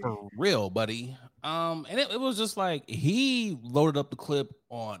 buddy. For real, buddy. And it was just like he loaded up the clip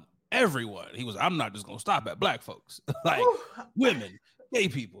on everyone. He was, I'm not just gonna stop at black folks, like women, gay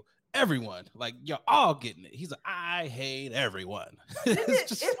people, everyone. Like you're all getting it. He's like, I hate everyone.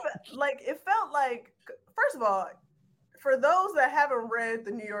 It felt like, first of all, for those that haven't read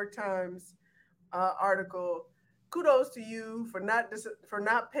the New York Times article, kudos to you for not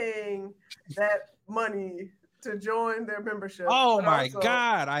paying that money to join their membership. Oh my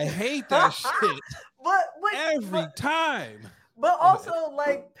God, I hate that shit. But every time. But also,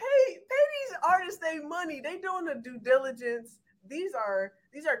 like, pay these artists their money. They doing the due diligence. These are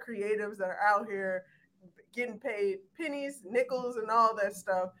creatives that are out here getting paid pennies, nickels, and all that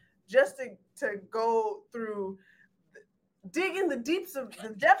stuff just to go through, dig in the depths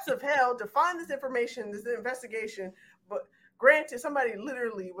of hell to find this information, this investigation. But granted, somebody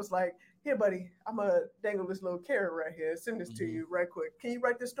literally was like, here, buddy, I'm going to dangle this little carrot right here. Send this to you right quick. Can you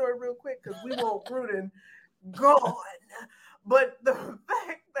write this story real quick? Because we want Gruden gone. But the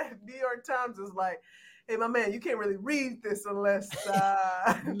fact that New York Times is like, hey, my man, you can't really read this unless...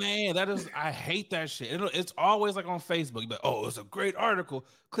 Man, I hate that shit. It's always like on Facebook. But, oh, it's a great article.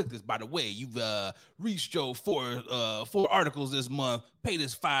 Click this. By the way, you've reached your four articles this month. Pay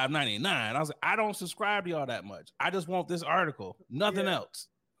this $5.99. I was like, I don't subscribe to y'all that much. I just want this article. Nothing else.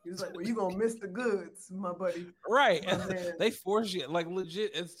 He's like, well, you're going to miss the goods, my buddy. Right. They force you. Like,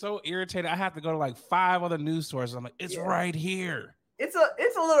 legit, it's so irritating. I have to go to like 5 other news sources. I'm like, it's right here. It's a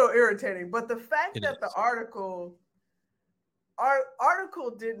little irritating, but the fact that the article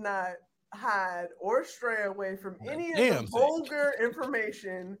did not hide or stray away from any of the vulgar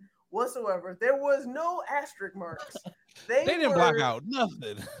information whatsoever. There was no asterisk marks. They didn't block out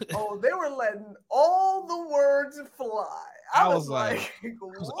nothing. They were letting all the words fly. I was like,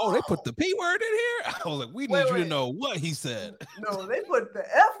 oh, they put the P word in here? I was like, we need you to know what he said. No, they put the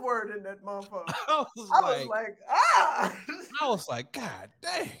F word in that motherfucker. I was like, God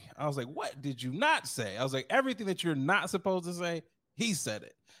dang. I was like, what did you not say? I was like, everything that you're not supposed to say, he said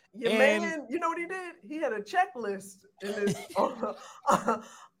it. Man, you know what he did? He had a checklist in his on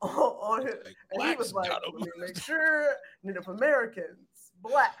his, and he was like, let me make sure Native Americans,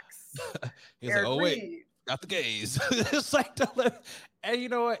 blacks. He's like, oh wait, got the gays. It's like, and you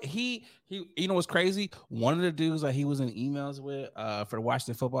know what? He you know what's crazy? One of the dudes that he was in emails with for the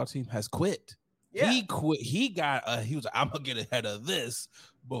Washington football team has quit. Yeah. He quit. He was like, I'm gonna get ahead of this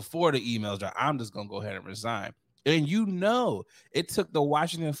before the emails drop. I'm just gonna go ahead and resign. And you know, it took the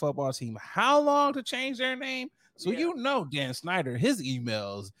Washington football team how long to change their name? So you know, Dan Snyder, his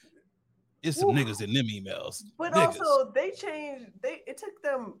emails, it's some niggas in them emails. But also, it took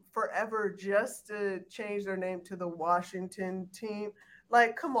them forever just to change their name to the Washington team.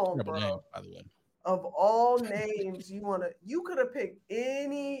 Like, come on, bro. Name, by the way. Of all names you could have picked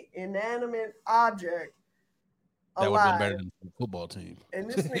any inanimate object that would have been better than the football team. And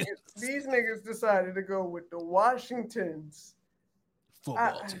these niggas decided to go with the Washington's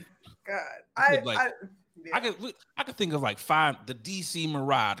football team. God, I could think of like 5 the DC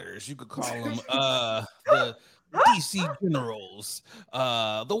Marauders. You could call them the DC Generals,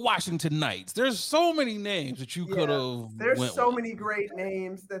 the Washington Knights. There's so many names that you could have. There's so many great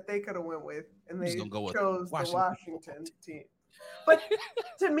names that they could have went with, and they chose the Washington team. But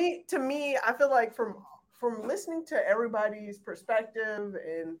to me, I feel like from listening to everybody's perspective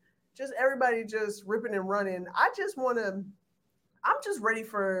and just everybody just ripping and running, I'm just ready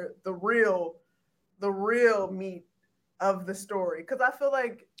for the real meat of the story, because I feel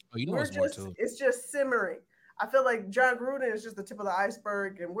like it's just simmering. I feel like John Gruden is just the tip of the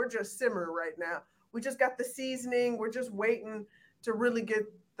iceberg, and we're just simmering right now. We just got the seasoning. We're just waiting to really get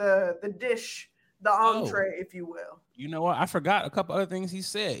the dish the entree, if you will. You know what? I forgot a couple other things he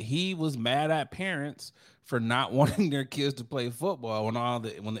said. He was mad at parents for not wanting their kids to play football when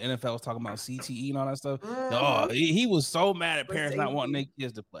the NFL was talking about CTE and all that stuff. Oh, he was so mad at parents not wanting their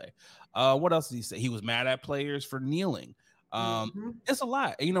kids to play. What else did he say? He was mad at players for kneeling. It's a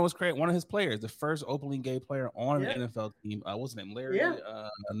lot. You know, it's great. One of his players, the first openly gay player on an NFL team, what's his name? Larry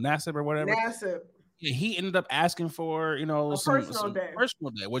Nassib or whatever. Nassib. Yeah, he ended up asking for, you know, some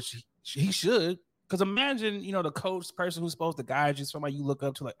personal day, which he should. Because imagine, you know, the coach person who's supposed to guide you, somebody you look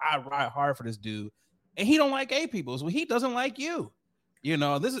up to, like, I ride hard for this dude, and he don't like gay people, so he doesn't like you. You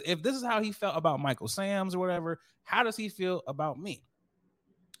know, if this is how he felt about Michael Sams or whatever, how does he feel about me?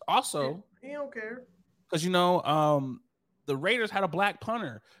 Also, he don't care. Because, you know, the Raiders had a black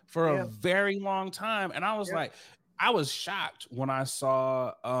punter for a very long time, and I was like, I was shocked when I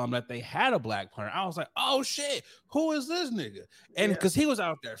saw that they had a black punter. I was like, oh shit, who is this nigga? And because he was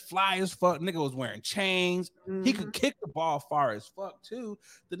out there fly as fuck, nigga was wearing chains. He could kick the ball far as fuck too.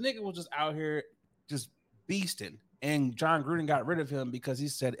 The nigga was just out here just beasting. And John Gruden got rid of him because he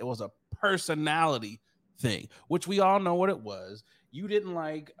said it was a personality thing, which we all know what it was. You didn't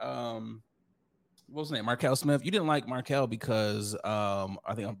like what's his name? Markel Smith. You didn't like Markel because I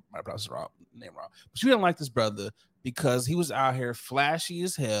think I might pronounce his name wrong. But you didn't like this brother because he was out here flashy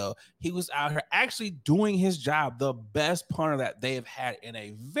as hell. He was out here actually doing his job, the best punter that they have had in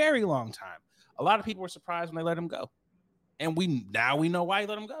a very long time. A lot of people were surprised when they let him go. And now we know why he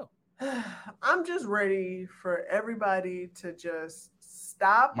let him go. I'm just ready for everybody to just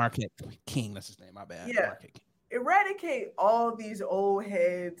stop. Marquette King, that's his name. My bad. Yeah. Eradicate all these old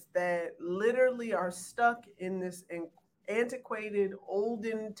heads that literally are stuck in this antiquated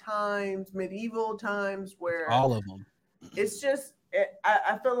olden times, medieval times, where all of them. It's just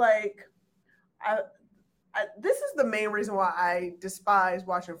I feel like this is the main reason why I despise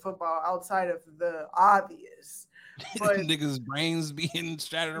watching football outside of the obvious. But niggas' brains being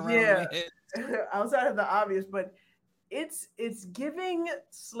scattered around their head. Outside of the obvious, but it's giving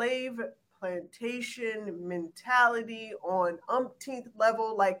slave plantation mentality on umpteenth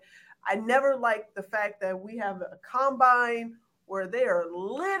level. Like, I never liked the fact that we have a combine where they are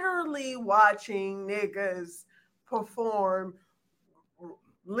literally watching niggas perform,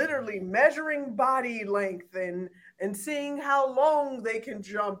 literally measuring body length and seeing how long they can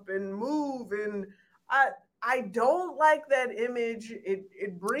jump and move. And I don't like that image.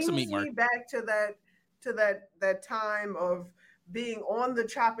 It brings me back to that time of being on the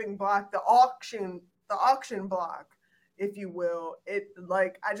chopping block, the auction block, if you will. I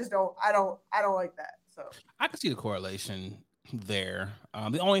don't like that. So I can see the correlation there.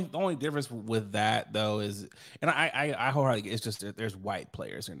 The only difference with that though is, and I wholeheartedly, it's just that there's white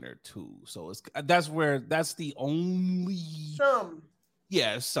players in there too. So that's the only some.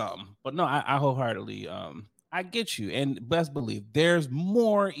 Yeah, some. But no, I wholeheartedly I get you, and best believe there's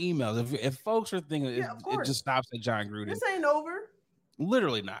more emails. If folks are thinking it just stops at John Gruden, this ain't over.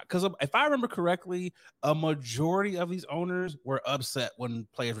 Literally not, because if I remember correctly, a majority of these owners were upset when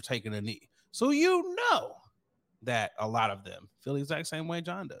players were taking a knee. So you know that a lot of them feel the exact same way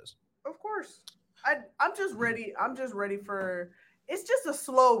John does. Of course, I'm just ready. I'm just ready for. It's just a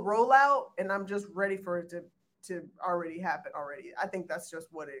slow rollout, and I'm just ready for it to already happen already. I think that's just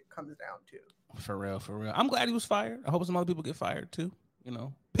what it comes down to. For real. I'm glad he was fired. I hope some other people get fired too. You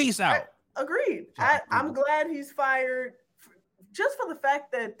know, peace out. Agreed. I'm glad he's fired, just for the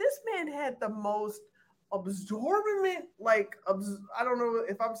fact that this man had the most absorbent, I don't know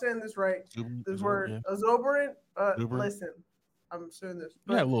if I'm saying this right. This word, absorbent. Listen, I'm saying this.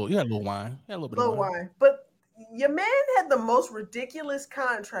 You had a little wine. You had a little bit of wine. But your man had the most ridiculous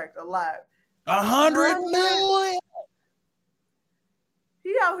contract alive. $100 million.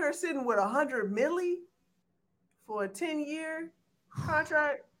 He out here sitting with $100 million for a 10-year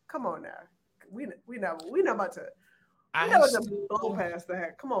contract. Come on now, we not about to. We not about to blow past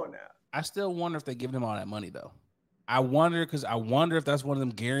that. Come on now. I still wonder if they give him all that money though. I wonder if that's one of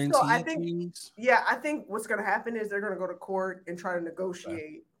them guaranteed things. Yeah, I think what's going to happen is they're going to go to court and try to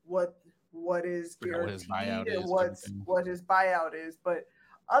negotiate what is guaranteed and what his buyout is. But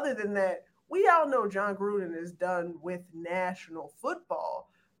other than that, we all know John Gruden is done with national football.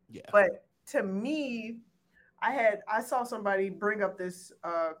 Yeah. But to me, I saw somebody bring up this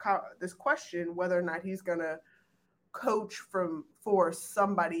question whether or not he's gonna coach for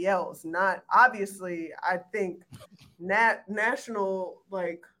somebody else. Not obviously. I think national,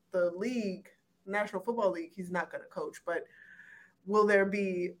 like the league, National Football League, he's not gonna coach. But will there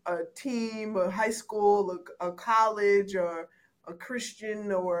be a team, a high school, a college, or a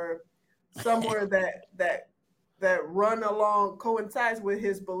Christian, or somewhere that run along, coincides with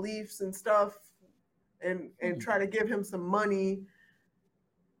his beliefs and stuff, and try to give him some money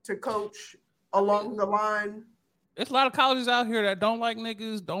to coach along the line. There's a lot of colleges out here that don't like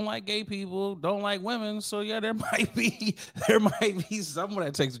niggas, don't like gay people, don't like women. So yeah, there might be someone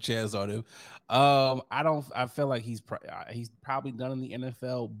that takes a chance on him. I feel like he's probably done in the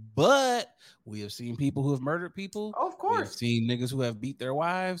NFL, but we have seen people who have murdered people. Oh, of course. We've seen niggas who have beat their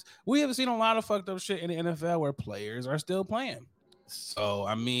wives. We have seen a lot of fucked up shit in the NFL where players are still playing. So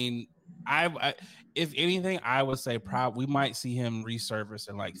I mean, I if anything, I would say we might see him resurface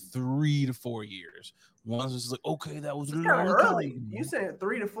in like 3 to 4 years. Once it's like, okay, that was kind of early. You saying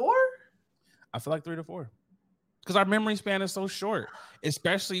 3 to 4? I feel like 3 to 4 because our memory span is so short,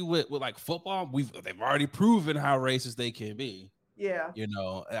 especially with like football. They've already proven how racist they can be. Yeah, you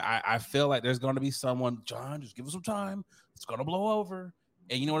know, I feel like there's going to be someone. John, just give us some time. It's going to blow over.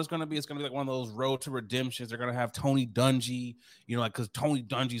 And you know what it's going to be? It's going to be like one of those road to redemptions. They're going to have Tony Dungy, you know, like because Tony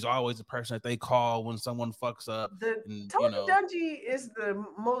Dungy's always the person that they call when someone fucks up. Tony Dungy is the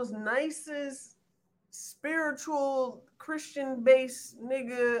most nicest spiritual Christian-based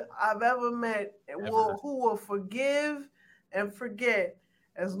nigga I've ever met, who will forgive and forget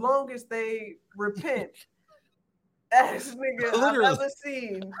as long as they repent. As nigga I've ever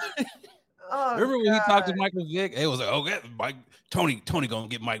seen. Oh, remember when he talked to Michael Vick? It was like, okay, Tony gonna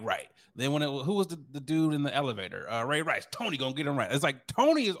get Mike right. Then who was the dude in the elevator? Ray Rice. Tony gonna get him right. It's like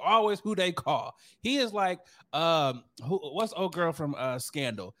Tony is always who they call. He is like what's old girl from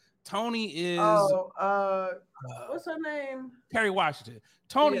Scandal? Tony is what's her name? Kerry Washington.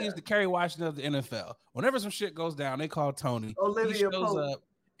 Tony is the Kerry Washington of the NFL. Whenever some shit goes down, they call Tony. Olivia Pope. Up,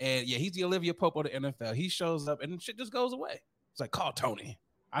 and yeah, he's the Olivia Pope of the NFL. He shows up and shit just goes away. It's like, call Tony.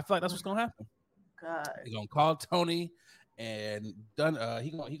 I feel like that's what's gonna happen. God, he's gonna call Tony and done.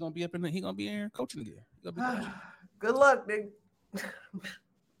 He gonna be up in. He gonna be in here coaching again. Good luck, nigga.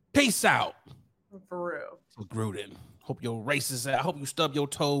 Peace out. For real. For Gruden. Hope your racist. I hope you stub your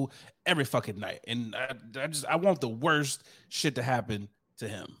toe every fucking night. And I want the worst shit to happen to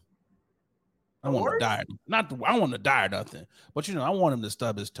him. I want to die. I don't want to die or nothing. But you know, I want him to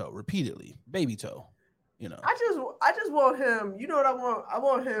stub his toe repeatedly, baby toe. You know, I just want him. You know what I want? I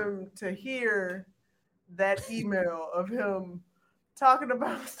want him to hear that email of him talking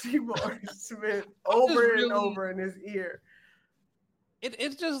about Steve Smith over and over in his ear.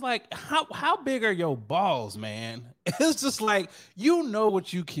 It's just like how big are your balls, man? It's just like, you know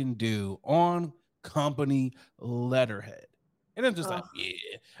what you can do on company letterhead. And I'm just like,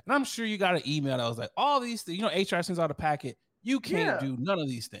 yeah. And I'm sure you got an email that was like, all these things, you know, HR sends out a packet. You can't do none of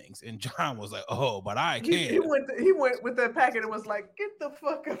these things. And John was like, oh, but I can. He went with that packet and was like, get the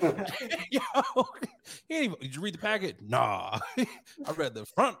fuck up. Yo, did you read the packet? Nah. I read the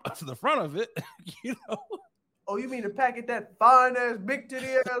front of it, you know. Oh, you mean the packet that fine ass, big titty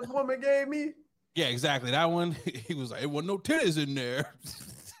ass woman gave me? Yeah, exactly. That one. He was like, there wasn't no titties in there.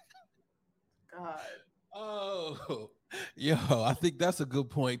 God. Oh, yo, I think that's a good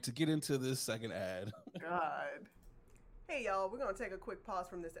point to get into this second ad. God. Hey, y'all, we're going to take a quick pause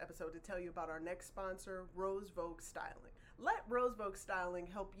from this episode to tell you about our next sponsor, Rose Vogue Styling. Let Rose Vogue Styling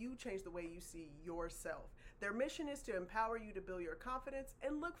help you change the way you see yourself. Their mission is to empower you to build your confidence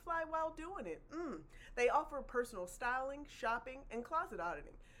and look fly while doing it. They offer personal styling, shopping, and closet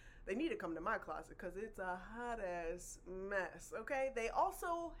auditing. They need to come to my closet because it's a hot-ass mess, okay? They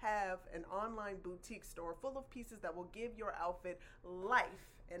also have an online boutique store full of pieces that will give your outfit life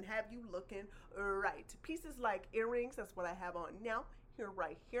and have you looking right. Pieces like earrings, that's what I have on now,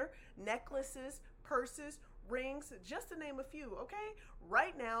 right here, necklaces, purses, rings, just to name a few, okay?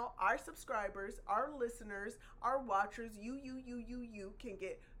 Right now, our subscribers, our listeners, our watchers, you can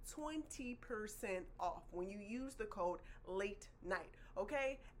get 20% off when you use the code LATE NIGHT,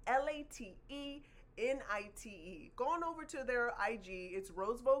 okay? LATENITE. Go on over to their IG. It's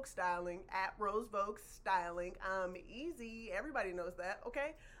Rose Vogue Styling, at Rose Vogue Styling. Easy. Everybody knows that,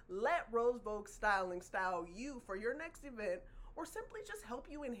 okay? Let Rose Vogue Styling style you for your next event, or simply just help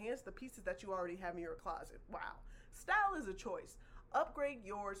you enhance the pieces that you already have in your closet. Wow. Style is a choice. Upgrade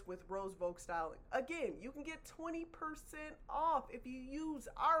yours with Rose Vogue Styling. Again, you can get 20% off if you use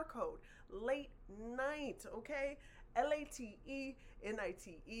our code LATE NIGHT, okay? LATENITE.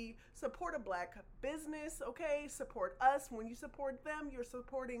 Support a black business, okay? Support us. When you support them, you're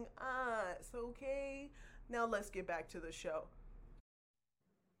supporting us, okay? Now let's get back to the show.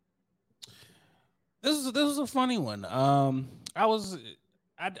 This is a funny one. I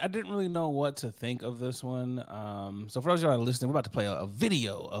didn't really know what to think of this one. So for those of y'all listening, we're about to play a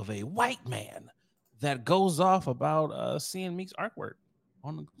video of a white man that goes off about seeing Meek's artwork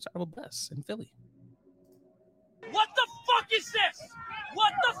on the side of a bus in Philly. What the fuck fuck is this?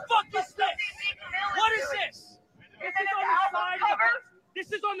 What the fuck is this? What is this? This is on the side of a bus.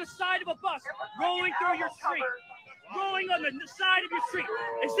 This is on the side of a bus rolling through your street. Rolling on the side of your street.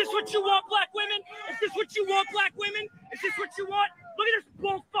 Is this what you want, black women? Is this what you want, black women? Is this what you want? Look at this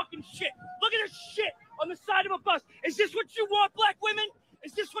bull fucking shit. Look at this shit on the side of a bus. Is this what you want, black women?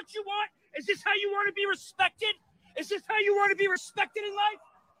 Is this what you want? Is this how you want to be respected? Is this how you want to be respected in life?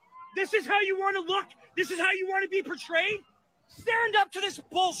 This is how you want to look? This is how you want to be portrayed? Stand up to this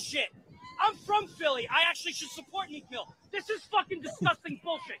bullshit. I'm from Philly. I actually should support Meek Mill. This is fucking disgusting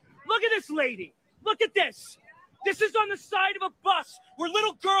bullshit. Look at this lady. Look at this. This is on the side of a bus where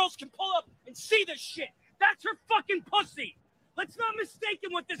little girls can pull up and see this shit. That's her fucking pussy. Let's not mistake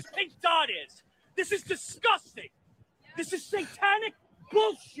what this pink dot is. This is disgusting. This is satanic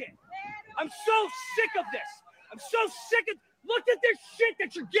bullshit. I'm so sick of this. I'm so sick of... Look at this shit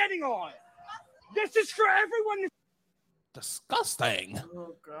that you're getting on. This is for everyone. Disgusting.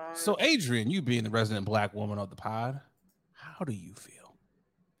 Oh, God. So, Adrian, you being the resident black woman of the pod, how do you feel?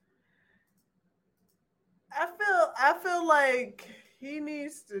 I feel like he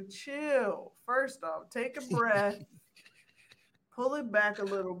needs to chill. First off, take a breath, pull it back a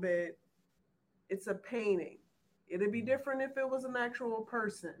little bit. It's a painting. It'd be different if it was an actual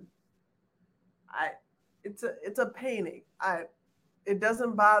person. It's a painting. It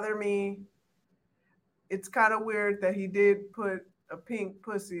doesn't bother me. It's kind of weird that he did put a pink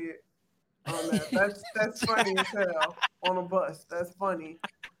pussy on that. That's funny as hell on a bus. That's funny.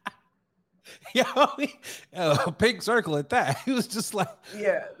 Yo, a pink circle at that. He was just like,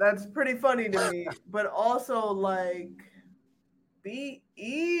 yeah, that's pretty funny to me. But also, like, be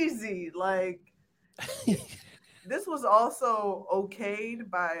easy. Like, this was also okayed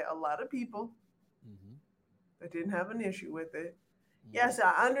by a lot of people that didn't have an issue with it. Yes,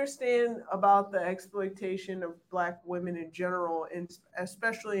 I understand about the exploitation of Black women in general, and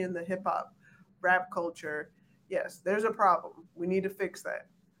especially in the hip hop rap culture. Yes, there's a problem. We need to fix that.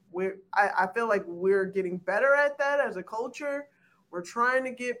 I feel like we're getting better at that as a culture. We're trying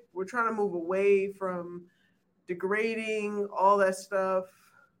to move away from degrading all that stuff.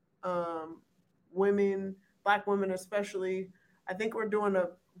 Women, Black women especially. I think we're doing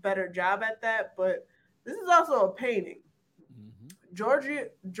a better job at that, but this is also a painting. Georgia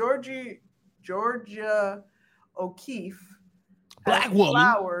O'Keeffe, black woman.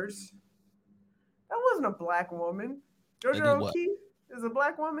 Flowers. That wasn't a black woman. Georgia O'Keeffe is a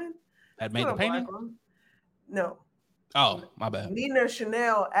black woman. That made the painting? No. Oh, my bad. Nina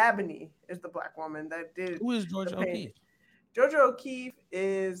Chanel Abney is the black woman that did. Who is Georgia O'Keeffe? Georgia O'Keeffe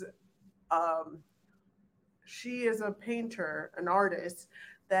is, she is a painter, an artist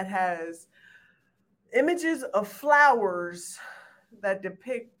that has images of flowers that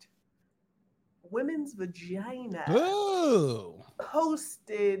depict women's vagina. Oh.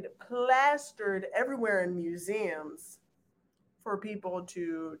 Posted, plastered everywhere in museums for people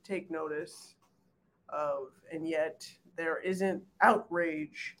to take notice of, and yet there isn't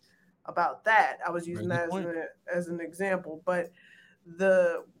outrage about that. I was using that as an example, but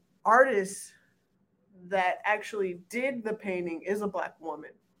the artist that actually did the painting is a black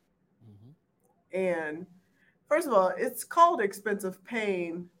woman. And first of all, it's called Expensive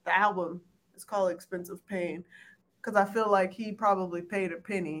Pain. The album is called Expensive Pain because I feel like he probably paid a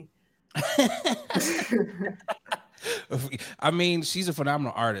penny. I mean, she's a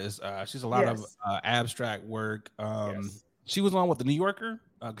phenomenal artist. She's a lot of abstract work. She was on The New Yorker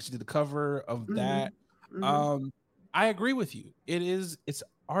because she did the cover of that. I agree with you. It's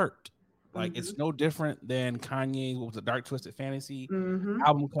art. Like it's no different than Kanye with the Dark Twisted Fantasy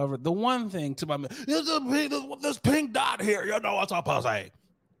album cover. The one thing to my man, this pink dot here, you know what's up, pussy.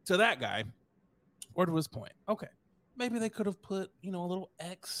 To that guy, or to his point, okay, maybe they could have put a little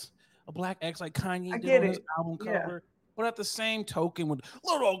X, a black X like Kanye did on his album cover. But at the same token, when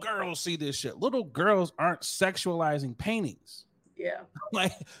little girls see this shit, little girls aren't sexualizing paintings. Yeah,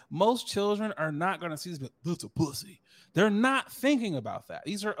 like most children are not going to see this, but that's a pussy. They're not thinking about that.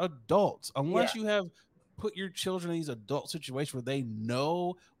 These are adults. Unless you have put your children in these adult situations where they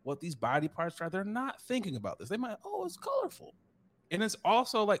know what these body parts are, they're not thinking about this. They might, it's colorful. And it's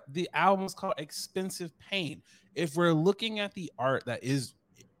also like the album is called Expensive Pain. If we're looking at the art that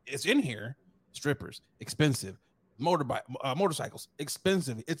it's in here, strippers, expensive, motorcycles,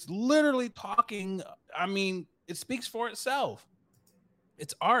 expensive. It's literally talking, it speaks for itself.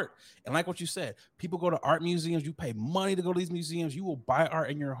 It's art. And like what you said, people go to art museums. You pay money to go to these museums. You will buy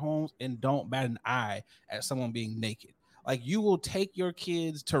art in your homes and don't bat an eye at someone being naked. Like you will take your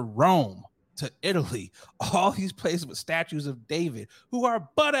kids to Rome, to Italy, all these places with statues of David who are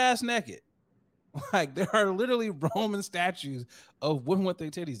butt ass naked. Like there are literally Roman statues of women with their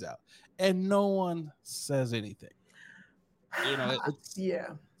titties out, and no one says anything. You know, it's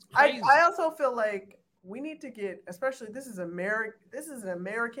I also feel like we need to get, especially this is an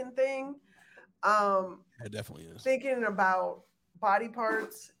American thing. It definitely is. Thinking about body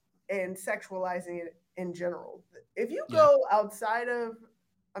parts and sexualizing it in general. If you go outside of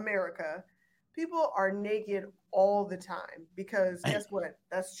America, people are naked all the time because guess what?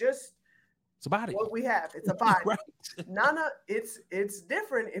 That's just it's a body. What we have. It's a body. Right. It's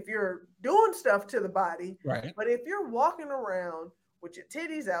different if you're doing stuff to the body. Right. But if you're walking around with your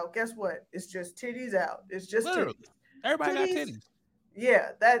titties out, guess what? It's just titties out. It's just literally titties. Everybody got titties.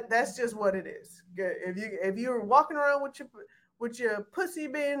 Yeah, that's just what it is. If you're walking around with your pussy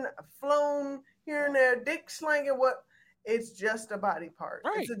being flown here and there, dick slanging, it's just a body part.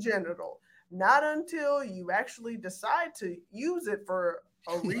 Right. It's a genital. Not until you actually decide to use it for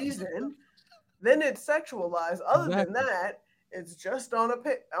a reason, then it's sexualized. Other than that, it's just on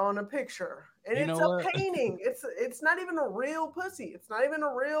a picture, and it's a painting. It's not even a real pussy. It's not even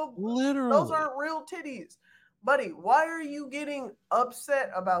a real. Literally, those aren't real titties. Buddy, why are you getting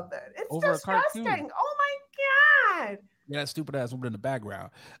upset about that? It's over disgusting. Oh my God. Yeah, that stupid ass woman in the background.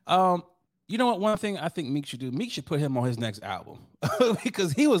 You know what? One thing I think Meek should do, Meek should put him on his next album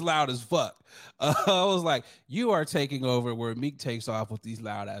because he was loud as fuck. I was like, you are taking over where Meek takes off with these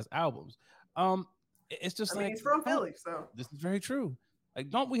loud ass albums. It's just he's from Philly, so this is very true. Like,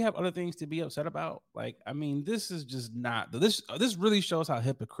 don't we have other things to be upset about? Like, I mean, this is just not this really shows how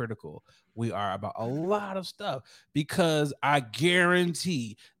hypocritical we are about a lot of stuff, because I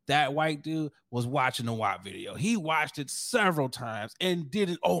guarantee that white dude was watching the WAP video. He watched it several times and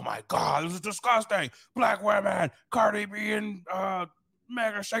didn't, oh my God, this is disgusting. Black women, Cardi B and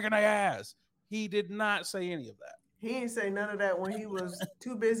Mega shaking their ass. He did not say any of that. He didn't say none of that when he was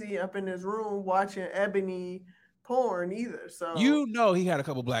too busy up in his room watching Ebony porn either. So he had a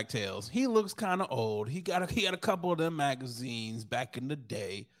couple black tails. He looks kind of old. He had a couple of them magazines back in the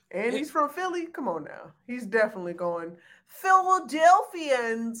day. And he's from Philly. Come on now. He's definitely going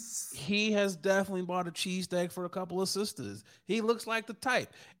Philadelphians. He has definitely bought a cheesesteak for a couple of sisters. He looks like the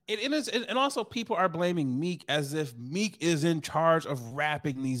type. And also people are blaming Meek as if Meek is in charge of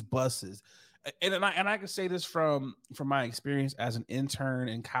rapping these buses. And I can say this from my experience as an intern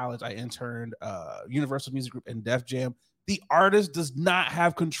in college. I interned Universal Music Group and Def Jam. The artist does not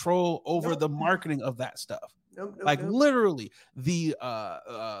have control over the marketing of that stuff. Literally, the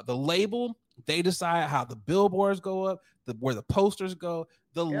label, they decide how the billboards go up, where the posters go.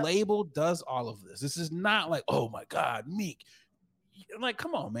 The label does all of this. This is not like, oh my God, Meek. Like,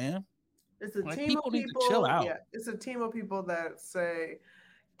 come on, man. It's a team of people. Need to chill out. Yeah, it's a team of people that say,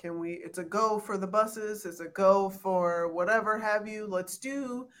 it's a go for the buses, it's a go for whatever have you. Let's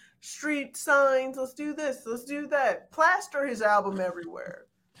do street signs, let's do this, let's do that. Plaster his album everywhere.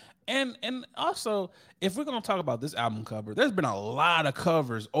 And also, if we're gonna talk about this album cover, there's been a lot of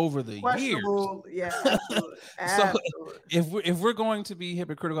covers over the years. Yeah, absolutely. So if we're going to be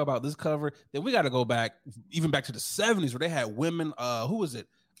hypocritical about this cover, then we got to go back to the 70s where they had women. Who was it?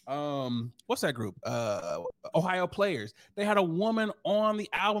 What's that group? Ohio Players. They had a woman on the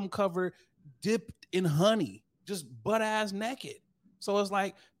album cover dipped in honey, just butt ass naked. So it's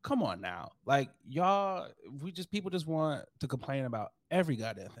like, come on now, like y'all, people just want to complain about every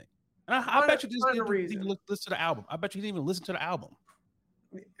goddamn thing. And I bet you didn't even listen to the album. I bet you didn't even listen to the album.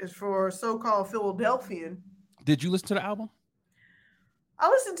 It's for so-called Philadelphian. Did you listen to the album? I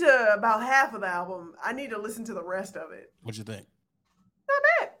listened to about half of the album. I need to listen to the rest of it. What'd you think? Not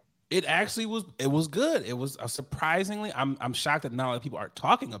bad. It actually was. It was good. It was surprisingly. I'm shocked that not a lot of people are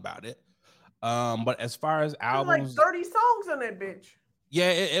talking about it. But as far as albums, like 30 songs on that bitch.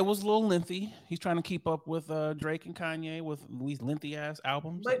 Yeah, it was a little lengthy. He's trying to keep up with Drake and Kanye with these lengthy ass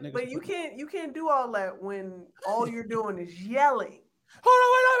albums. But you can't do all that when all you're doing is yelling. Hold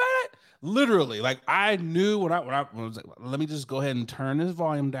on, wait a minute. Literally, like I knew when I was like, let me just go ahead and turn this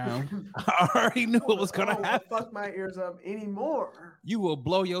volume down. I already knew what was gonna happen. Fuck my ears up anymore. You will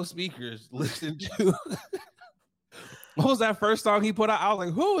blow your speakers listening to. What was that first song he put out? I was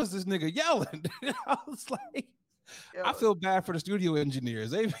like, who is this nigga yelling? I was like, I feel bad for the studio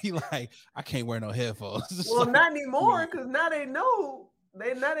engineers. They be like, I can't wear no headphones. Well, like, not anymore, because now they know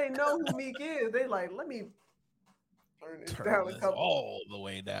who Meek is. They like, let me turn this down all the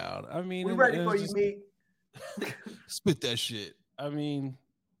way down. I mean, we're ready for you, Meek. Spit that shit. I mean,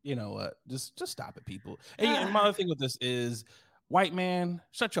 you know what? Just stop it, people. And my other thing with this is, white man,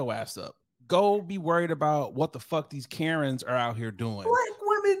 shut your ass up. Go be worried about what the fuck these Karens are out here doing. Black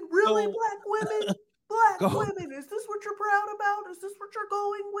women, really? Black women? Black go. women. Is this what you're proud about? Is this what you're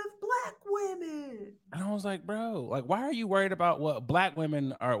going with? Black women. And I was like, bro, like, why are you worried about what black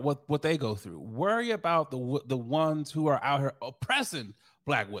women are, what they go through? Worry about the ones who are out here oppressing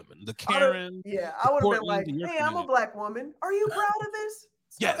black women, the Karen. Yeah, I would have been like, in your hey, I'm a community. black woman. Are you proud of this?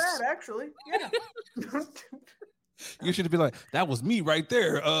 It's Yes. not bad, actually. Yeah. You should be like, that was me right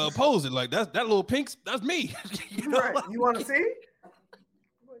there, posing like that little pink. That's me. You know, Right. like, You want to see?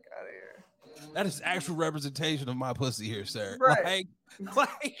 Look out of here. that is actual representation of my pussy here, sir. Right.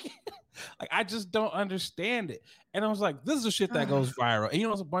 Like, I just don't understand it. And I was like, this is the shit that goes viral. And you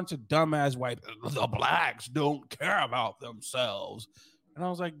know, it's a bunch of dumbass white. The blacks don't care about themselves. And I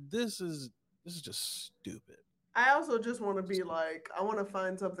was like, this is just stupid. I also just want to be like, I want to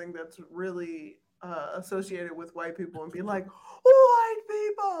find something that's really associated with white people and be like, white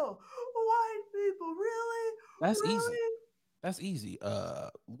people, really? That's really? easy. That's easy.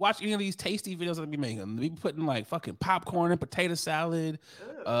 Watch any of these tasty videos that they be making. They be putting like fucking popcorn and potato salad.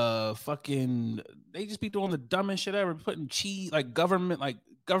 Ew. They just be doing the dumbest shit ever. Putting cheese, like government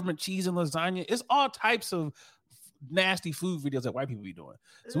cheese and lasagna. It's all types of nasty food videos that white people be doing.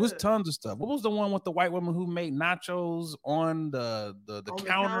 So it's Ew. tons of stuff. What was the one with the white woman who made nachos on the On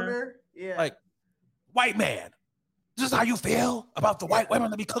counter? Yeah. Like, white man, this is how you feel about the white women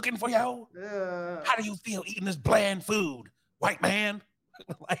that be cooking for you? How do you feel eating this bland food, white man?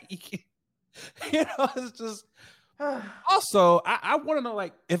 Like, you know, it's just. Also, I want to know,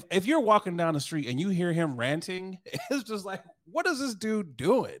 like, if you're walking down the street and you hear him ranting, it's just like, what is this dude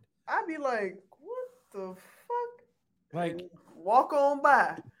doing? I'd be like, what the fuck? Like, And walk on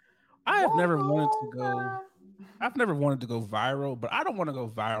by. I've never Walk wanted on to go. by. I've never wanted to go viral, but I don't want to go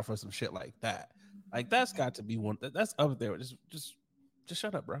viral for some shit like that. Like, that's got to be one. That's up there. Just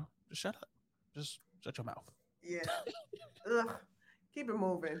shut up, bro. Just shut up. Just shut your mouth. Yeah. Ugh. Keep it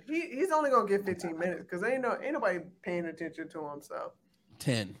moving. He's only gonna get 15 minutes because ain't nobody paying attention to him. So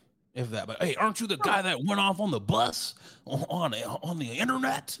 10, if that. But hey, aren't you the guy that went off on the bus on the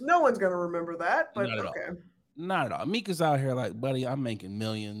internet? no one's gonna remember that. But Not at all. okay. Not at all. Mika's out here like, buddy, I'm making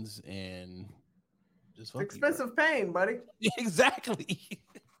millions and just fuck It's expensive pain, buddy. you, bro. Exactly.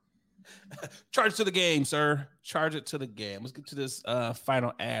 Charge it to the game, sir. Charge it to the game. Let's get to this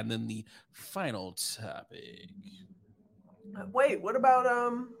final ad and then the final topic. Wait, what about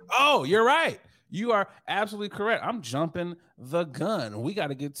Oh, you're right. You are absolutely correct. I'm jumping the gun. We got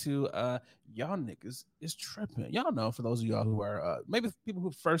to get to y'all niggas is tripping. Y'all know, for those of y'all who are maybe people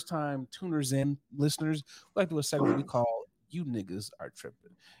who first time tuners in, listeners, we like to do a segment we call "You Niggas Are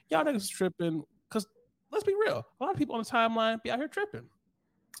Tripping." Y'all niggas tripping because let's be real, a lot of people on the timeline be out here tripping.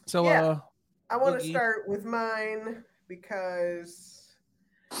 So Yeah. I want to Boogie. start with mine because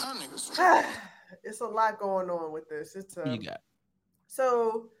Y'all niggas tripping. it's a lot going on with this. It's what you got?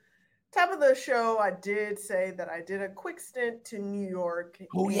 So, top of the show, I did say that I did a quick stint to New York.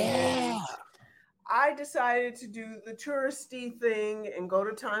 Oh, yeah. and I decided to do the touristy thing and go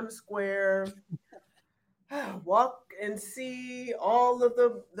to Times Square, walk and see all of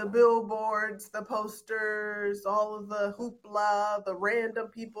the billboards, the posters, all of the hoopla, the random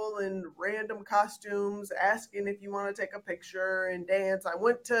people in random costumes asking if you want to take a picture and dance. I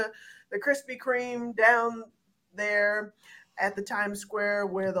went to the Krispy Kreme down there at the Times Square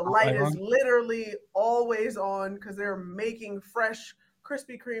where the light is literally always on because they're making fresh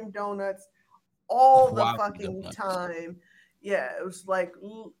Krispy Kreme donuts all the Quality fucking donuts. time. Yeah, it was like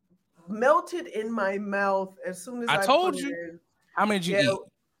melted in my mouth as soon as I I told put you. it in. How many did you Yeah, eat?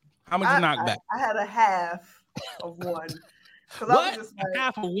 How many did you knock back? I had a half of one. 'Cause I was What? just like,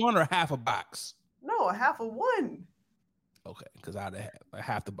 Half of one or half a box? no, a half of one, Okay, because I'd have had like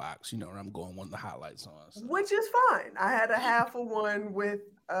half the box. You know, and I'm going one of the highlights on. So. which is fine. I had a half of one with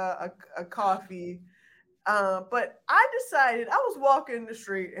a coffee. But I decided, I was walking the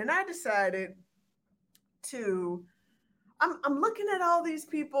street and I decided to, I'm looking at all these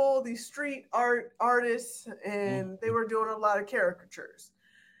people, these street artists, and they were doing a lot of caricatures.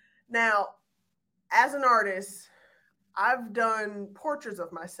 Now, as an artist, I've done portraits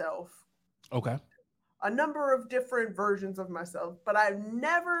of myself, Okay. a number of different versions of myself, but I've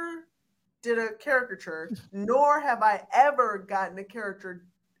never did a caricature, nor have I ever gotten a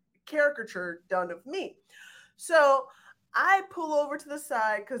caricature done of me. So I pull over to the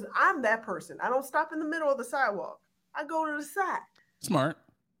side because I'm that person. I don't stop in the middle of the sidewalk. I go to the side. Smart.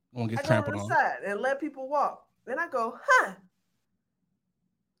 Won't get I go to trampled the on. side and let people walk. Then I go,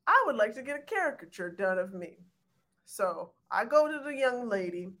 I would like to get a caricature done of me. So I go to the young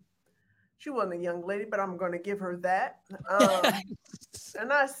lady. She wasn't a young lady, but I'm going to give her that.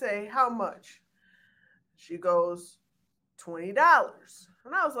 And I say, how much? She goes, $20.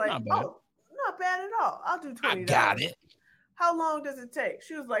 And I was like, Not bad. oh, not bad at all. I'll do $20. I got it. How long does it take?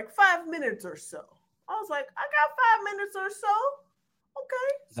 She was like, 5 minutes or so. I was like, I got 5 minutes or so.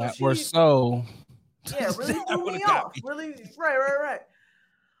 Okay. So That or so. Yeah, really threw me off. Really, right.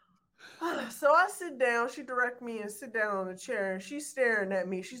 So I sit down. She direct me and sit down on the chair, and she's staring at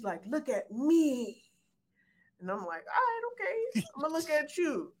me. She's like, "Look at me," and I'm like, "All right, okay, I'm gonna look at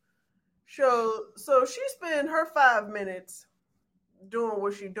you." So she spent her 5 minutes doing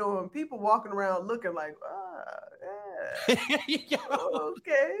what she's doing. People walking around looking like, yeah.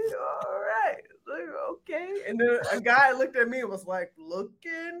 Okay, all right, okay. And then a guy looked at me and was like,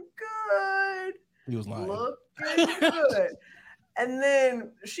 "Looking good." He was lying. Looking good. And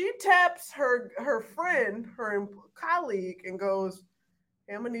then she taps her friend, her colleague, and goes,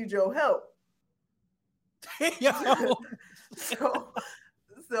 hey, I'm gonna need your help.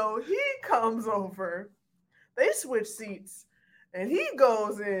 So he comes over, they switch seats, and he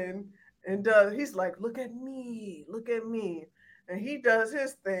goes in and he's like, look at me. And he does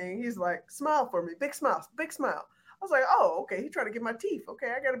his thing. He's like, smile for me, big smile. I was like, oh, okay, he trying to get my teeth.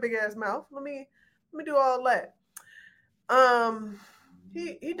 Okay, I got a big ass mouth. Let me do all that.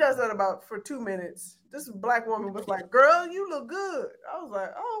 He does that about for 2 minutes. This black woman was like, girl, you look good. I was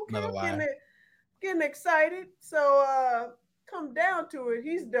like, oh, okay, I'm getting excited. So come down to it.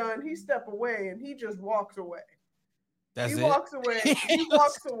 He's done. He step away and he just walks away. He walks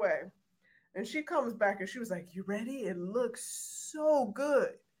away. And she comes back and she was like, you ready? It looks so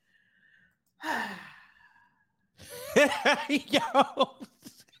good. He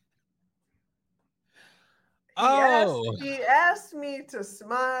asked me to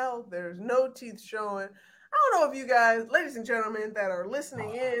smile. There's no teeth showing. I don't know if you guys, ladies and gentlemen that are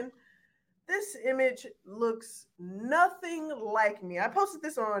listening in, this image looks nothing like me. I posted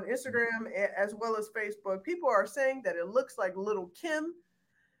this on Instagram as well as Facebook. People are saying that it looks like Little Kim.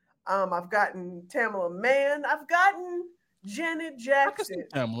 I've gotten Tamela Mann. I've gotten Janet Jackson.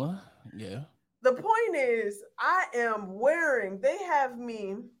 Tamela, yeah. The point is, they have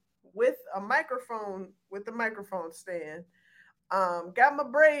me with a microphone, with the microphone stand, got my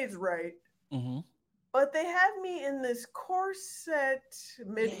braids right, but they have me in this corset,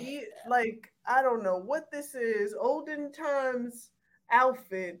 like, I don't know what this is, olden times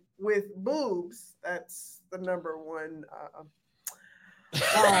outfit with boobs. That's the number one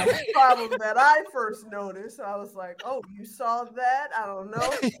problem that I first noticed. I was like, oh, you saw that? I don't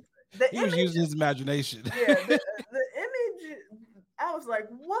know. He was using his imagination. Yeah, the image, I was like,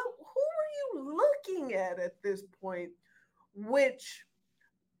 what? Who are you looking at this point? Which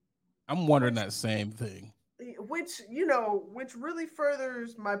I'm wondering that same thing. Which really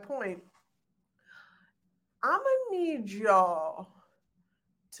furthers my point. I'm gonna need y'all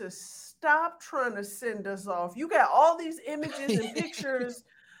to stop trying to send us off. You got all these images and pictures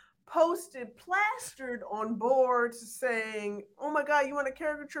posted, plastered on boards saying, oh my God, you want a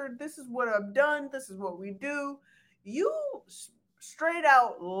caricature? This is what I've done. This is what we do. You straight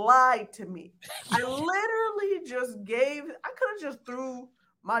out lied to me. I literally I could have just threw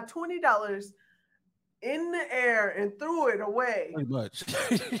my $20 in the air and threw it away. Pretty much.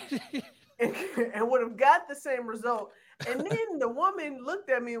 and would have got the same result. And then the woman looked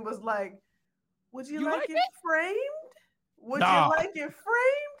at me and was like, would you like it framed? Would you like it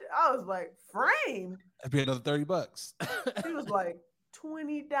framed? I was like, framed? That'd be another $30. She was like,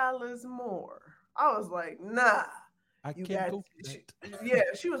 $20 more. I was like, nah. She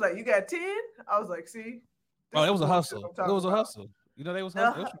was like, you got 10? I was like, see? Oh, it was a hustle. It was a hustle. You know, they was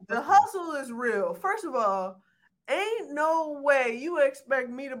hustling. The hustle is real. First of all, ain't no way you expect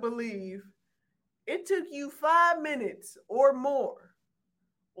me to believe it took you 5 minutes or more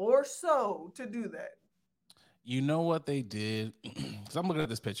or so to do that. You know what they did? Because I'm looking at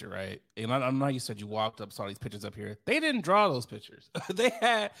this picture, right? And I know you said you walked up, saw these pictures up here. They didn't draw those pictures. They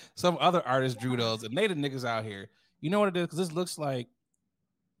had some other artist drew those, and they the niggas out here. You know what it is? Because this looks like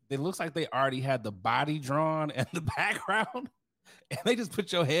they already had the body drawn and the background, and they just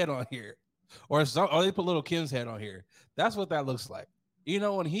put your head on here, or they put Little Kim's head on here. That's what that looks like. You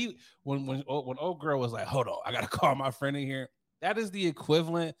know, when old girl was like, hold on, I gotta call my friend in here. That is the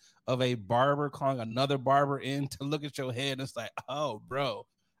equivalent of a barber calling another barber in to look at your head. And it's like, oh, bro,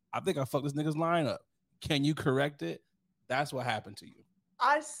 I think I fucked this nigga's line up. Can you correct it? That's what happened to you.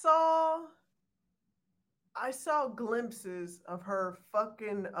 I saw glimpses of her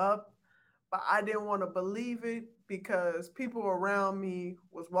fucking up, but I didn't want to believe it because people around me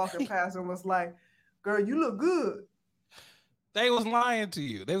was walking past and was like, girl, you look good. They was lying to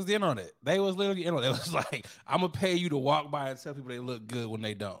you. They was in on it. They was literally in on it. It was like, I'm going to pay you to walk by and tell people they look good when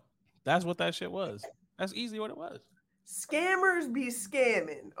they don't. That's what that shit was. That's easily what it was. Scammers be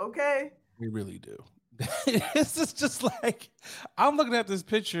scamming, okay? They really do. It's just like I'm looking at this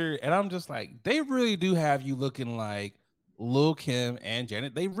picture and I'm just like, they really do have you looking like Lil' Kim and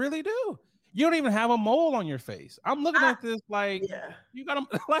Janet. They really do. You don't even have a mole on your face. I'm looking at this like, you got them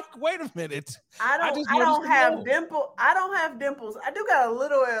like, wait a minute. I don't have dimple. I don't have dimples. I do got a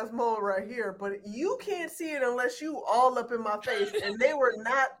little ass mole right here, but you can't see it unless you all up in my face, and they were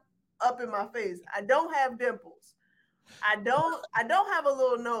not up in my face. I don't have dimples. I don't have a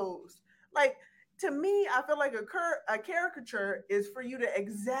little nose. Like, to me, I feel like a caricature is for you to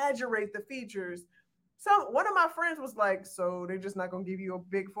exaggerate the features. One of my friends was like, so they're just not gonna give you a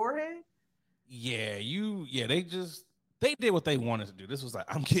big forehead? Yeah, they did what they wanted to do. This was like,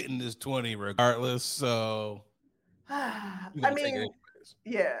 I'm getting this 20 regardless. So I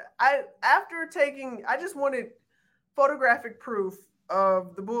just wanted photographic proof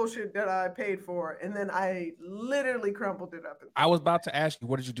of the bullshit that I paid for, and then I literally crumpled it up. I was about to ask you,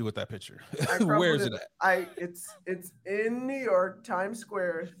 what did you do with that picture? Where is it at? It's in New York, Times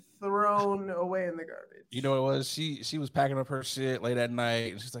Square, thrown away in the garbage. You know what it was? She was packing up her shit late at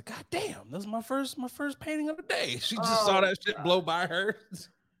night, and she's like, God damn, this is my first painting of the day. She just saw that shit blow by her.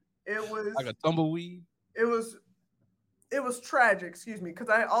 It was like a tumbleweed. It was tragic, excuse me, because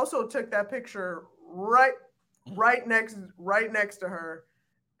I also took that picture right next to her,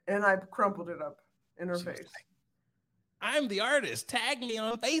 and I crumpled it up in her face. Like, I'm the artist. Tag me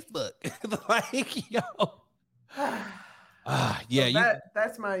on Facebook. Like, yo. Yeah,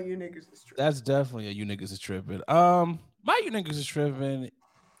 that's my you niggas is tripping. That's definitely a you niggas is tripping. My you niggas is tripping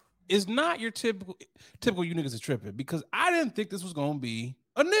is not your typical you niggas is tripping, because I didn't think this was gonna be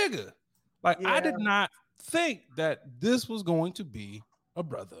a nigga. Like, I did not think that this was going to be a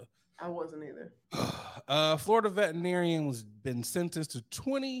brother. I wasn't either. Florida veterinarian was been sentenced to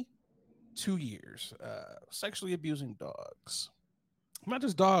 22 years, sexually abusing dogs. Not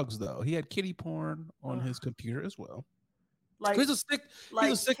just dogs though. He had kitty porn on his computer as well. Like, he's a sick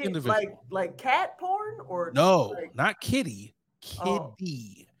individual. Like cat porn, or no, not kitty.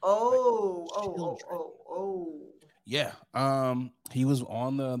 Kitty. Oh. Yeah. He was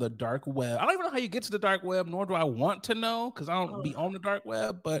on the dark web. I don't even know how you get to the dark web, nor do I want to know, because I don't be on the dark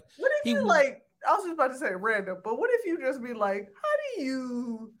web. But what if you like? I was just about to say random, but what if you just be like, how do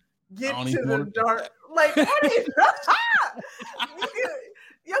you get to the dark? Like, how do you?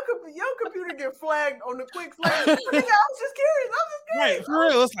 Your computer get flagged on the quick flag. I was just curious. Right, for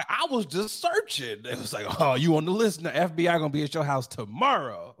real. It's like, I was just searching. It was like, oh, you on the list? The FBI gonna be at your house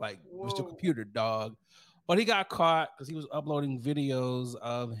tomorrow. Like, what's your computer, dog? But he got caught because he was uploading videos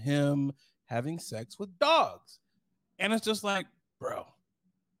of him having sex with dogs. And it's just like, bro,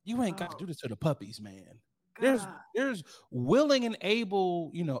 you ain't got to do this to the puppies, man. God. There's willing and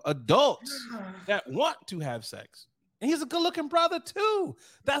able, adults that want to have sex. And he's a good-looking brother, too.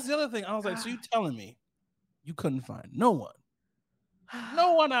 That's the other thing. I was like, so you telling me you couldn't find no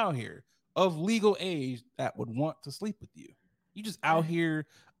one out here of legal age that would want to sleep with you? You just out here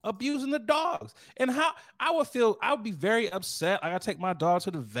abusing the dogs. And how I would be very upset. I gotta take my dog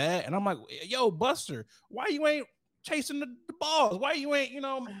to the vet, and I'm like, yo, Buster, why you ain't chasing the balls? Why you ain't,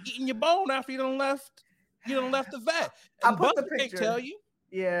 eating your bone after you done left the vet? And I put Buster the picture. can't tell you.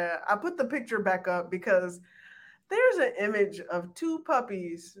 Yeah, I put the picture back up because there's an image of two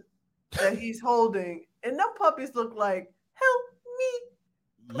puppies that he's holding, and them puppies look like, help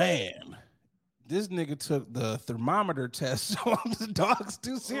me. Man, this nigga took the thermometer test on the dogs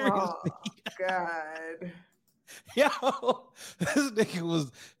too seriously. Oh, God. Yo, this nigga was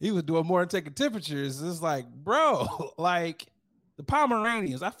doing more than taking temperatures. It's like, bro, like the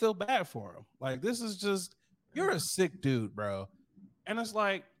Pomeranians, I feel bad for him. Like, this is just, you're a sick dude, bro. And it's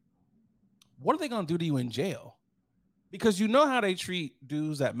like, what are they gonna do to you in jail? Because you know how they treat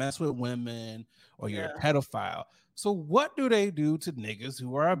dudes that mess with women, or you're a pedophile. So what do they do to niggas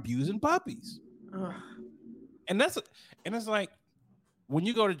who are abusing puppies? And it's like, when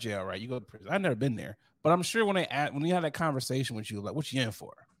you go to jail, right? You go to prison. I've never been there, but I'm sure when you have that conversation with you, like, what you in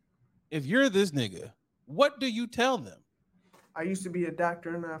for? If you're this nigga, what do you tell them? I used to be a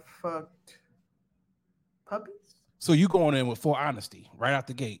doctor and I fucked puppies. So you going in with full honesty right out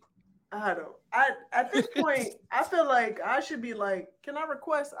the gate? At this point, I feel like I should be like, can I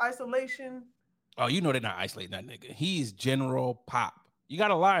request isolation? Oh, you know they're not isolating that nigga. He's General Pop. You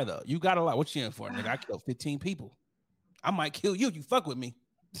gotta lie though. You gotta lie. What you in for, nigga? I killed 15 people. I might kill you. You fuck with me.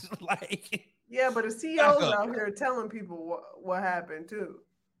 Like, yeah, but the CO's out here telling people what happened too.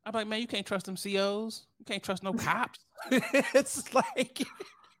 I'm like, man, you can't trust them COs. You can't trust no cops. It's like,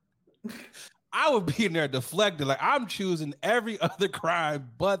 I would be in there deflected. Like, I'm choosing every other crime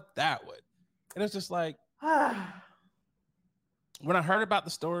but that one. And it's just like, when I heard about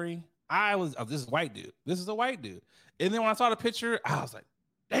the story, this is white dude. This is a white dude. And then when I saw the picture, I was like,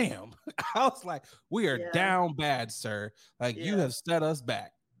 damn. I was like, we are down bad, sir. Like you have set us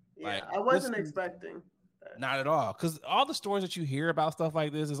back. Yeah, like, I wasn't expecting that. Not at all. Because all the stories that you hear about stuff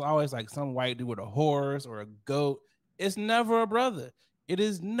like this is always like some white dude with a horse or a goat. It's never a brother. It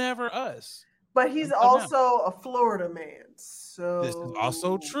is never us. But he's also a Florida man. So this is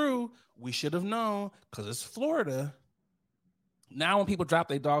also true. We should have known because it's Florida. Now when people drop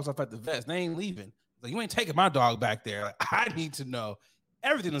their dogs off at the vets, they ain't leaving. Like, you ain't taking my dog back there. Like, I need to know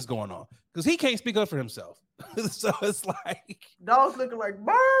everything that's going on because he can't speak up for himself. So it's like dogs looking like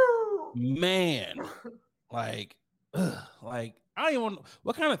boo. Man, like I don't even know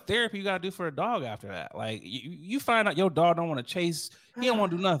what kind of therapy you gotta do for a dog after that. Like you find out your dog don't want to chase, he don't want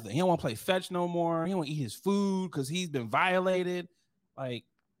to do nothing. He don't want to play fetch no more. He don't want to eat his food because he's been violated. Like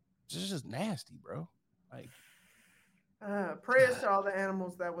it's just nasty, bro. Like prayers to all the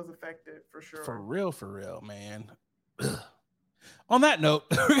animals that was affected for sure. For real, man. On that note,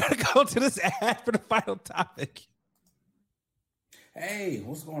 we're gonna go to this ad for the final topic. Hey,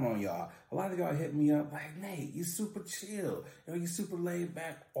 what's going on, y'all? A lot of y'all hit me up like, Nate, you super chill. You super laid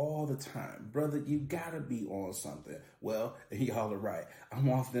back all the time. Brother, you gotta be on something. Well, y'all are right. I'm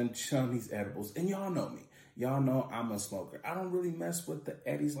off them Chummies edibles, and y'all know me. Y'all know I'm a smoker. I don't really mess with the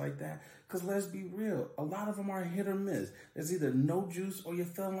eddies like that because let's be real. A lot of them are hit or miss. There's either no juice or you're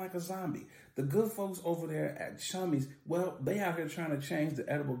feeling like a zombie. The good folks over there at Chummies, well, they out here trying to change the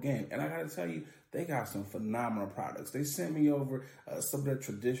edible game. And I got to tell you, they got some phenomenal products. They sent me over some of their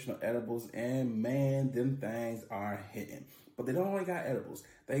traditional edibles, and man, them things are hitting. But they don't only got edibles.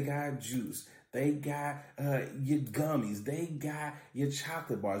 They got juice. They got your gummies. They got your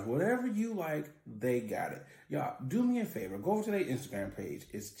chocolate bars. Whatever you like, they got it. Y'all, do me a favor. Go over to their Instagram page.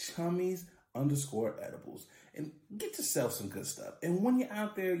 It's Chummies_edibles. And get yourself some good stuff. And when you're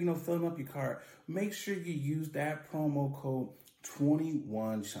out there, filling up your cart, make sure you use that promo code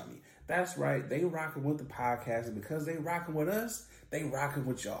 21Chummy. That's right. They rocking with the podcast. And because they rocking with us, they rocking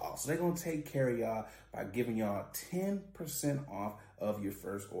with y'all. So they're going to take care of y'all by giving y'all 10% off of your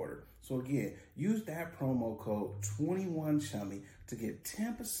first order. So again, use that promo code 21Chummy to get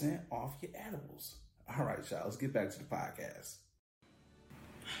 10% off your edibles. All right, y'all, let's get back to the podcast.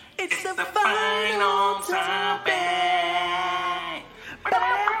 It's the final topic.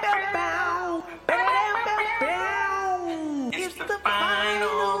 It's the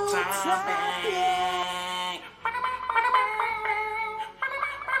final topic.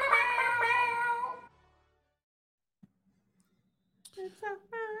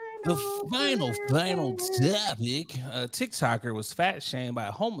 The final topic. A TikToker was fat shamed by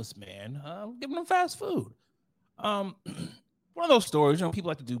a homeless man giving him fast food. One of those stories, people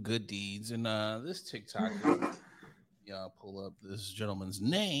like to do good deeds, and this TikToker, y'all pull up this gentleman's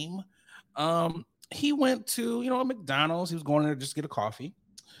name. He went to a McDonald's. He was going there just to get a coffee.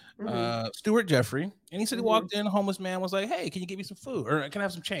 Stuart Jeffrey, and he said he walked in. A homeless man was like, "Hey, can you give me some food, or can I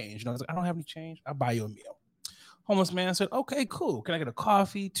have some change?" I was like, "I don't have any change. I'll buy you a meal." Homeless man said, "Okay, cool. Can I get a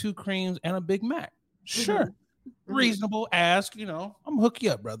coffee, 2 creams, and a Big Mac?" Sure. Reasonable ask. I'm gonna hook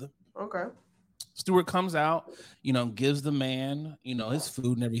you up, brother. Okay. Stuart comes out, gives the man, his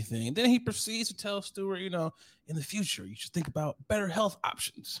food and everything. Then he proceeds to tell Stuart, in the future, you should think about better health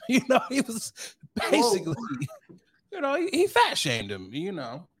options. He was basically, he fat shamed him,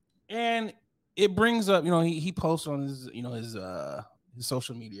 and it brings up, he posts on his, his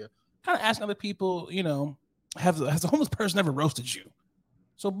social media, kind of asking other people, has a homeless person ever roasted you?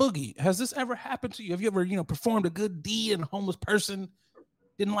 So Boogie, has this ever happened to you? Have you ever, performed a good deed and a homeless person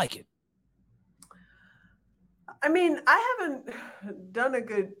didn't like it? I mean, I haven't done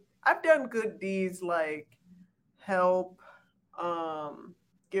I've done good deeds like help,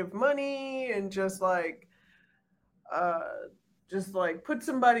 give money, and just like put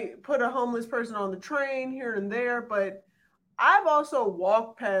a homeless person on the train here and there. But I've also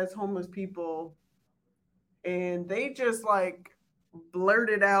walked past homeless people and they just like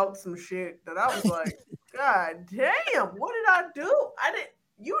blurted out some shit that I was like, God damn, what did I do?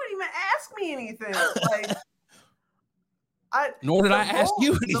 You didn't even ask me anything. Like, Nor did I ask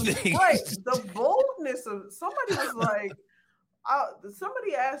you anything. The boldness of somebody was like,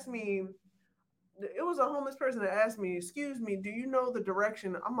 somebody asked me, it was a homeless person that asked me, "Excuse me, do you know the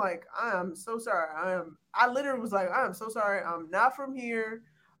direction?" I'm like, "I am so sorry. I literally was like, I am so sorry. I'm not from here.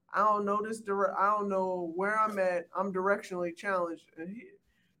 I don't know I don't know where I'm at. I'm directionally challenged." And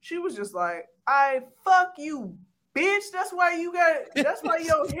she was just like, "I fuck you, bitch. That's why your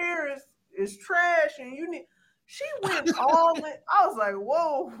hair is trash and you need." She went all in. I was like,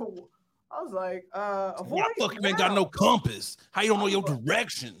 whoa, I was like, Why avoid. the fuck you ain't got no compass? How you don't know your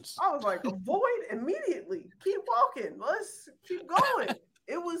directions? I was like, avoid immediately. Keep walking. Let's keep going.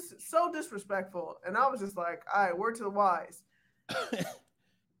 It was so disrespectful. And I was just like, all right, word to the wise.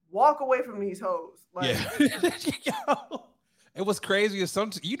 Walk away from these hoes. Like, yeah. It was crazy.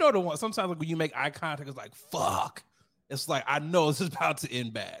 Sometimes like when you make eye contact, it's like, fuck. It's like, I know this is about to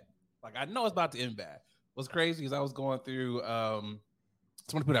end bad. Like, I know it's about to end bad. What's crazy is I was going through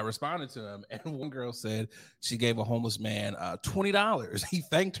some people that responded to him, and one girl said she gave a homeless man $20. He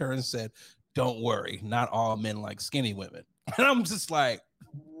thanked her and said, don't worry, not all men like skinny women. And I'm just like,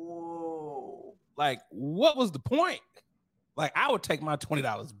 whoa. Like, what was the point? Like, I would take my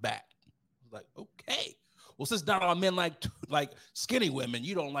 $20 back. Like, okay. Well, since not all men like skinny women,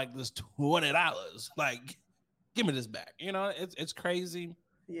 you don't like this $20. Like, give me this back. You know, it's crazy.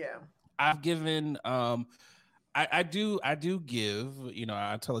 Yeah. I've given I do give, you know,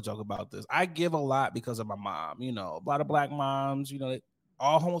 I tell a joke about this. I give a lot because of my mom, you know, a lot of black moms, you know,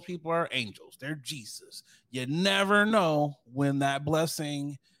 all homeless people are angels. They're Jesus. You never know when that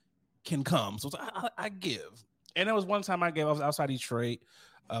blessing can come. So I give. And there was one time I gave, I was outside Detroit.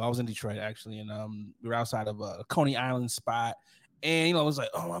 I was in Detroit actually, and we were outside of a Coney Island spot. And, you know, I was like,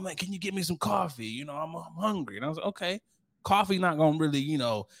 oh, man, can you get me some coffee? You know, I'm hungry. And I was like, okay, coffee not going to really, you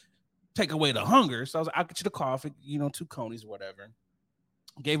know, take away the hunger. So I was like, I'll get you the coffee, you know, 2 conies or whatever.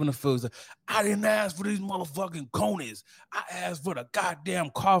 Gave him the food. Like, I didn't ask for these motherfucking conies. I asked for the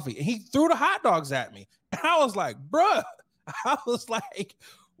goddamn coffee. And he threw the hot dogs at me. And I was like, bruh. I was like,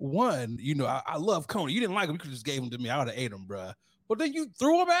 one, you know, I love coney. You didn't like them. You could just gave them to me. I would have ate them, bruh. But then you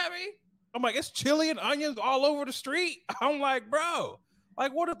threw them at me. I'm like, it's chili and onions all over the street. I'm like, bro,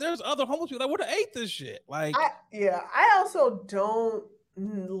 like, what if there's other homeless people that would have ate this shit? Like, I also don't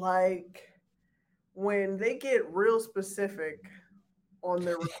like when they get real specific on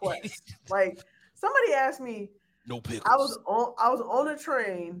their requests. Like, somebody asked me, no pickles. I was on a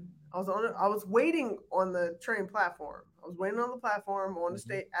train. I was waiting on the train platform. I was waiting on the platform on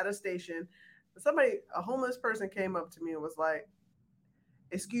the at a station. A homeless person came up to me and was like,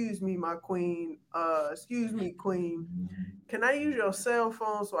 excuse me, my queen. Excuse me, queen. Can I use your cell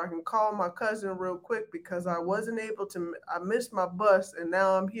phone so I can call my cousin real quick because I wasn't able to, I missed my bus and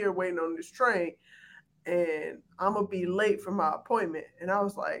now I'm here waiting on this train and I'm going to be late for my appointment. And I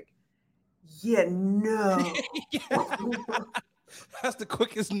was like, yeah, no. That's the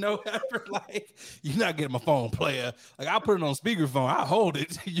quickest no ever. Like, you're not getting my phone, player. Like, I'll put it on speakerphone. I'll hold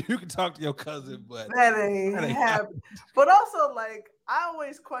it. You can talk to your cousin, but that ain't happening. But also, like, I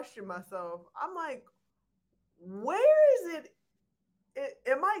always question myself. I'm like, where is it?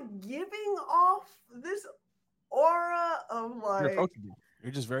 Am I giving off this aura of like? You're approachable.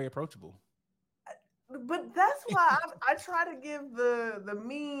 You're just very approachable. But that's why I try to give the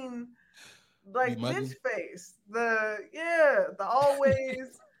mean, like, bitch face. The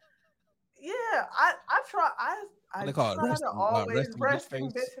always. Yeah, I try to always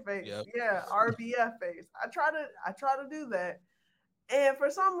resting bitch face. Yep. Yeah, RBF face. I try to do that. And for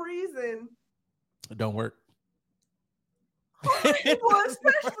some reason, it don't work. People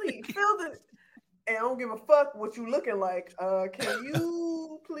especially feel that, and I don't give a fuck what you looking like. Can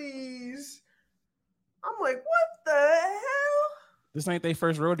you please? I'm like, what the hell? This ain't their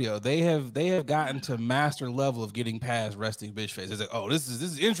first rodeo. They have gotten to master level of getting past resting bitch face. It's like, oh, this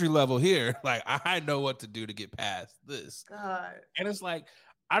is entry level here. Like, I know what to do to get past this. God. And it's like,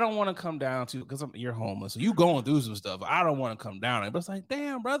 I don't want to come down to, because you're homeless, so you going through some stuff. I don't want to come down it, but it's like,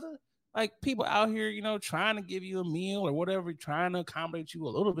 damn, brother, like, people out here, you know, trying to give you a meal or whatever, trying to accommodate you a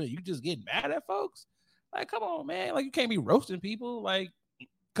little bit. You just get mad at folks. Like, come on, man. Like, you can't be roasting people. Like,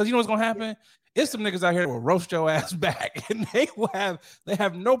 because you know what's gonna happen? It's some niggas out here that will roast your ass back, and they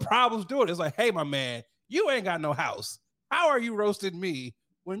have no problems doing it. It's like, hey, my man, you ain't got no house. How are you roasting me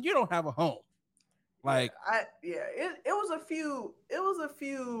when you don't have a home? Like, it was a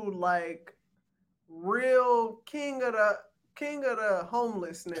few like real king of the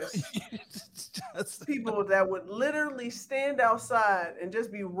homelessness people that would literally stand outside and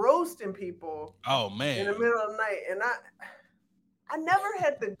just be roasting people. Oh man, in the middle of the night, and I never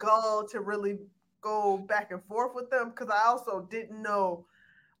had the gall to really go back and forth with them because I also didn't know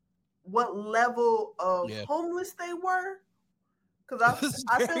what level of homeless they were. Because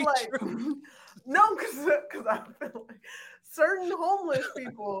I feel like because I feel like certain homeless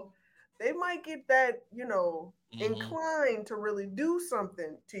people, they might get that, you know, inclined to really do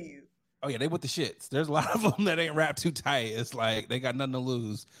something to you. Oh yeah, they with the shits. There's a lot of them that ain't wrapped too tight. It's like they got nothing to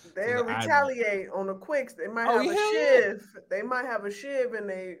lose. They'll retaliate on the quicks. They might have a shiv. Yeah. They might have a shiv in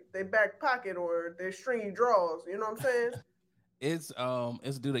their back pocket or their stringy drawers. You know what I'm saying? It's a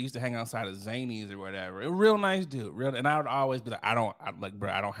dude that used to hang outside of Zanies or whatever. A real nice dude, real. And I would always be like, I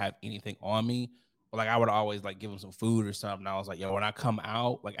don't have anything on me. But like I would always like give him some food or something. I was like, yo, when I come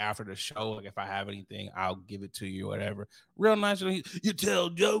out, like after the show, like if I have anything, I'll give it to you or whatever. Real nice. You tell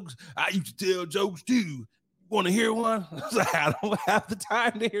jokes. I used to tell jokes too. Want to hear one? I was like, I don't have the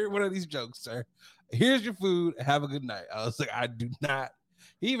time to hear one of these jokes, sir. Here's your food. Have a good night. I was like, I do not.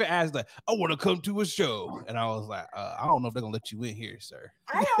 He even asked like, I want to come to a show, and I was like, I don't know if they're gonna let you in here, sir.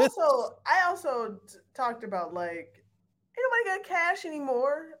 I also talked about like, ain't nobody got cash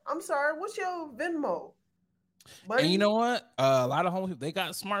anymore. I'm sorry. What's your Venmo? And you know what? A lot of homeless people, they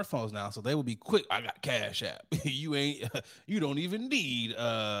got smartphones now, so they will be quick. I got Cash App. You don't even need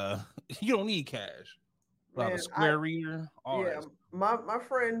you don't need cash. Man, The Square Reader. My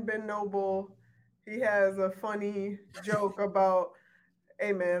friend Ben Noble, he has a funny joke about,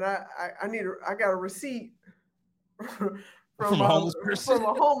 hey man, I got a receipt from a homeless person. From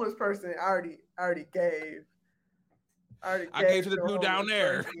a homeless person. I already gave. I gave to the dude down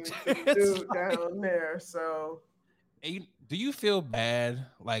there. Down there. So, do you feel bad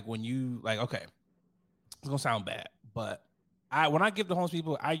like when you like? Okay, it's gonna sound bad, but when I give to homeless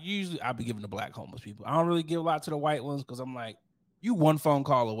people, I'll be giving to black homeless people. I don't really give a lot to the white ones because I'm like, you one phone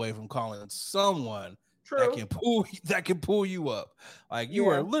call away from calling someone that can pull you up. Like you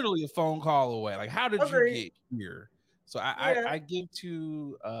are literally a phone call away. Like how did you get here? So I give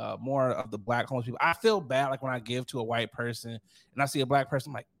to more of the black homeless people. I feel bad like when I give to a white person and I see a black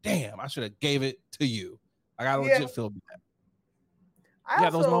person, I'm like, damn, I should have gave it to you. Like I legit feel bad. I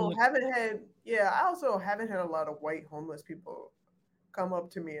also haven't had a lot of white homeless people come up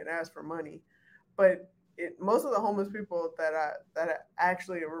to me and ask for money, but most of the homeless people that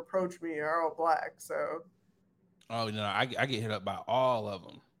actually approach me are all black. So, I get hit up by all of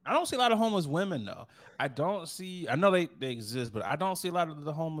them. I don't see a lot of homeless women though. I know they exist, but I don't see a lot of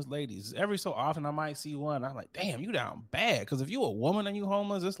the homeless ladies. Every so often I might see one. I'm like, damn, you down bad. Because if you a woman and you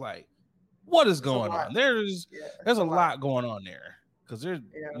homeless, it's like, what is going on? There's a lot going on there. Because there's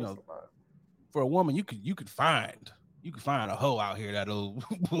for a woman you could find a hoe out here that'll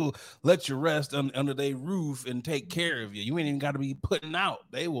will let you rest under their roof and take care of you. You ain't even got to be putting out.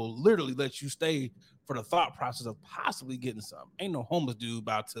 They will literally let you stay for the thought process of possibly getting some. Ain't no homeless dude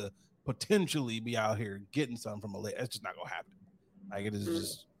about to potentially be out here getting some from a lady. That's just not gonna happen. Like it is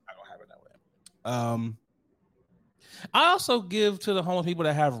just not gonna happen that way. I also give to the homeless people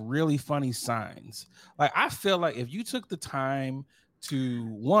that have really funny signs. Like I feel like if you took the time to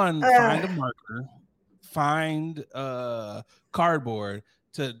find a marker, find cardboard,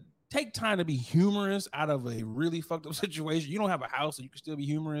 to take time to be humorous out of a really fucked up situation. You don't have a house and you can still be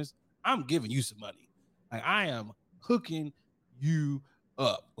humorous. I'm giving you some money. Like I am hooking you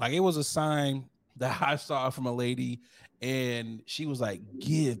up. Like it was a sign that I saw from a lady and she was like,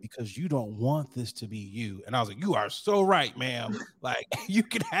 give because you don't want this to be you. And I was like, you are so right, ma'am. Like you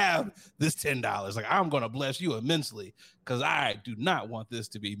can have this $10. Like I'm going to bless you immensely because I do not want this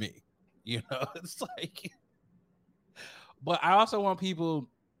to be me. You know, it's like, but I also want people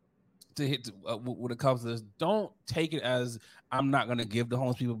to hit when it comes to this. Don't take it as I'm not going to give to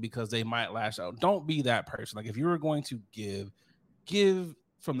homeless people because they might lash out. Don't be that person. Like if you were going to give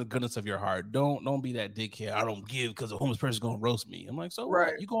from the goodness of your heart. Don't be that dickhead. I don't give because a homeless person's going to roast me. I'm like, so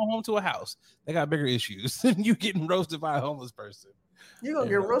right. You going home to a house. They got bigger issues than you getting roasted by a homeless person. You're going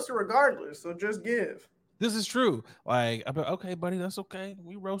to get roasted regardless. So just give. This is true. Like, I'm like, okay, buddy, that's okay.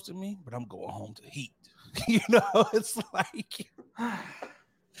 You roasted me, but I'm going home to heat. You know, it's like,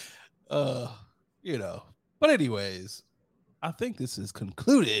 you know. But anyways, I think this has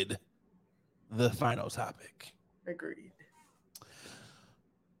concluded the final topic. Agreed.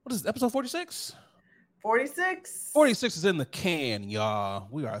 What is it, episode 46? 46. 46 is in the can, y'all.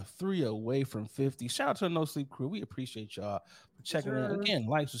 We are 3 away from 50. Shout out to the No Sleep Crew. We appreciate y'all for checking in. Again,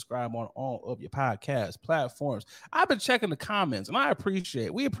 like, subscribe on all of your podcast platforms. I've been checking the comments, and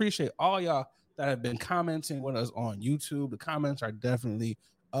we appreciate all y'all that have been commenting with us on YouTube. The comments are definitely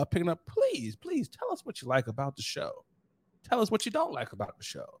picking up. Please tell us what you like about the show. Tell us what you don't like about the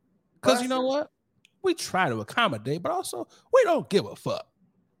show. Because you know what? We try to accommodate, but also we don't give a fuck.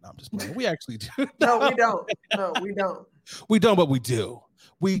 No, I'm just playing. We actually do. No, we don't. No, we don't. We don't, but we do.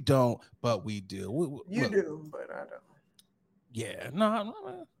 We don't, but we do. You do, but I don't. Yeah, no,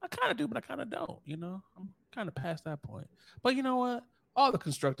 I kind of do, but I kind of don't. You know, I'm kind of past that point. But you know what? All the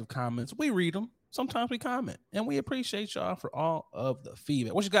constructive comments, we read them. Sometimes we comment, and we appreciate y'all for all of the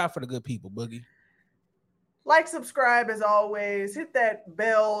feedback. What you got for the good people, Boogie? Like, subscribe as always. Hit that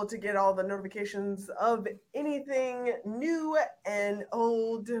bell to get all the notifications of anything new and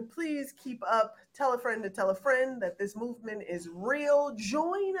old. Please keep up. Tell a friend to tell a friend that this movement is real.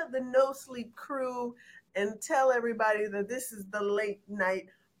 Join the No Sleep crew and tell everybody that this is the late night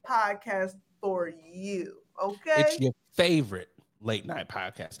podcast for you. Okay? It's your favorite late night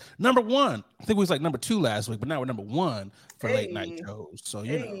podcast. Number one. I think we was like number 2 last week, but now we're number 1 for late night shows. So,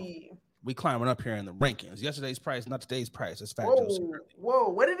 you know. We climbing up here in the rankings. Yesterday's price, not today's price. It's Fat Joe Security. Whoa,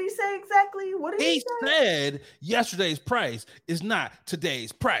 what did he say exactly? What did he say? He said yesterday's price is not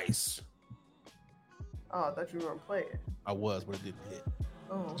today's price. Oh, I thought you were going to play it. I was, but it didn't hit.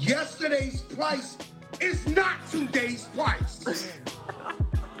 Oh. Yesterday's price is not today's price.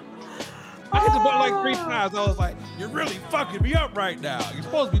 I hit the button like 3 times. I was like, you're really fucking me up right now. You're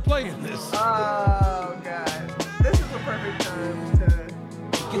supposed to be playing this. Oh, God. This is the perfect time to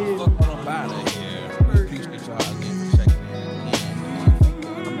get the fuck on up out of here.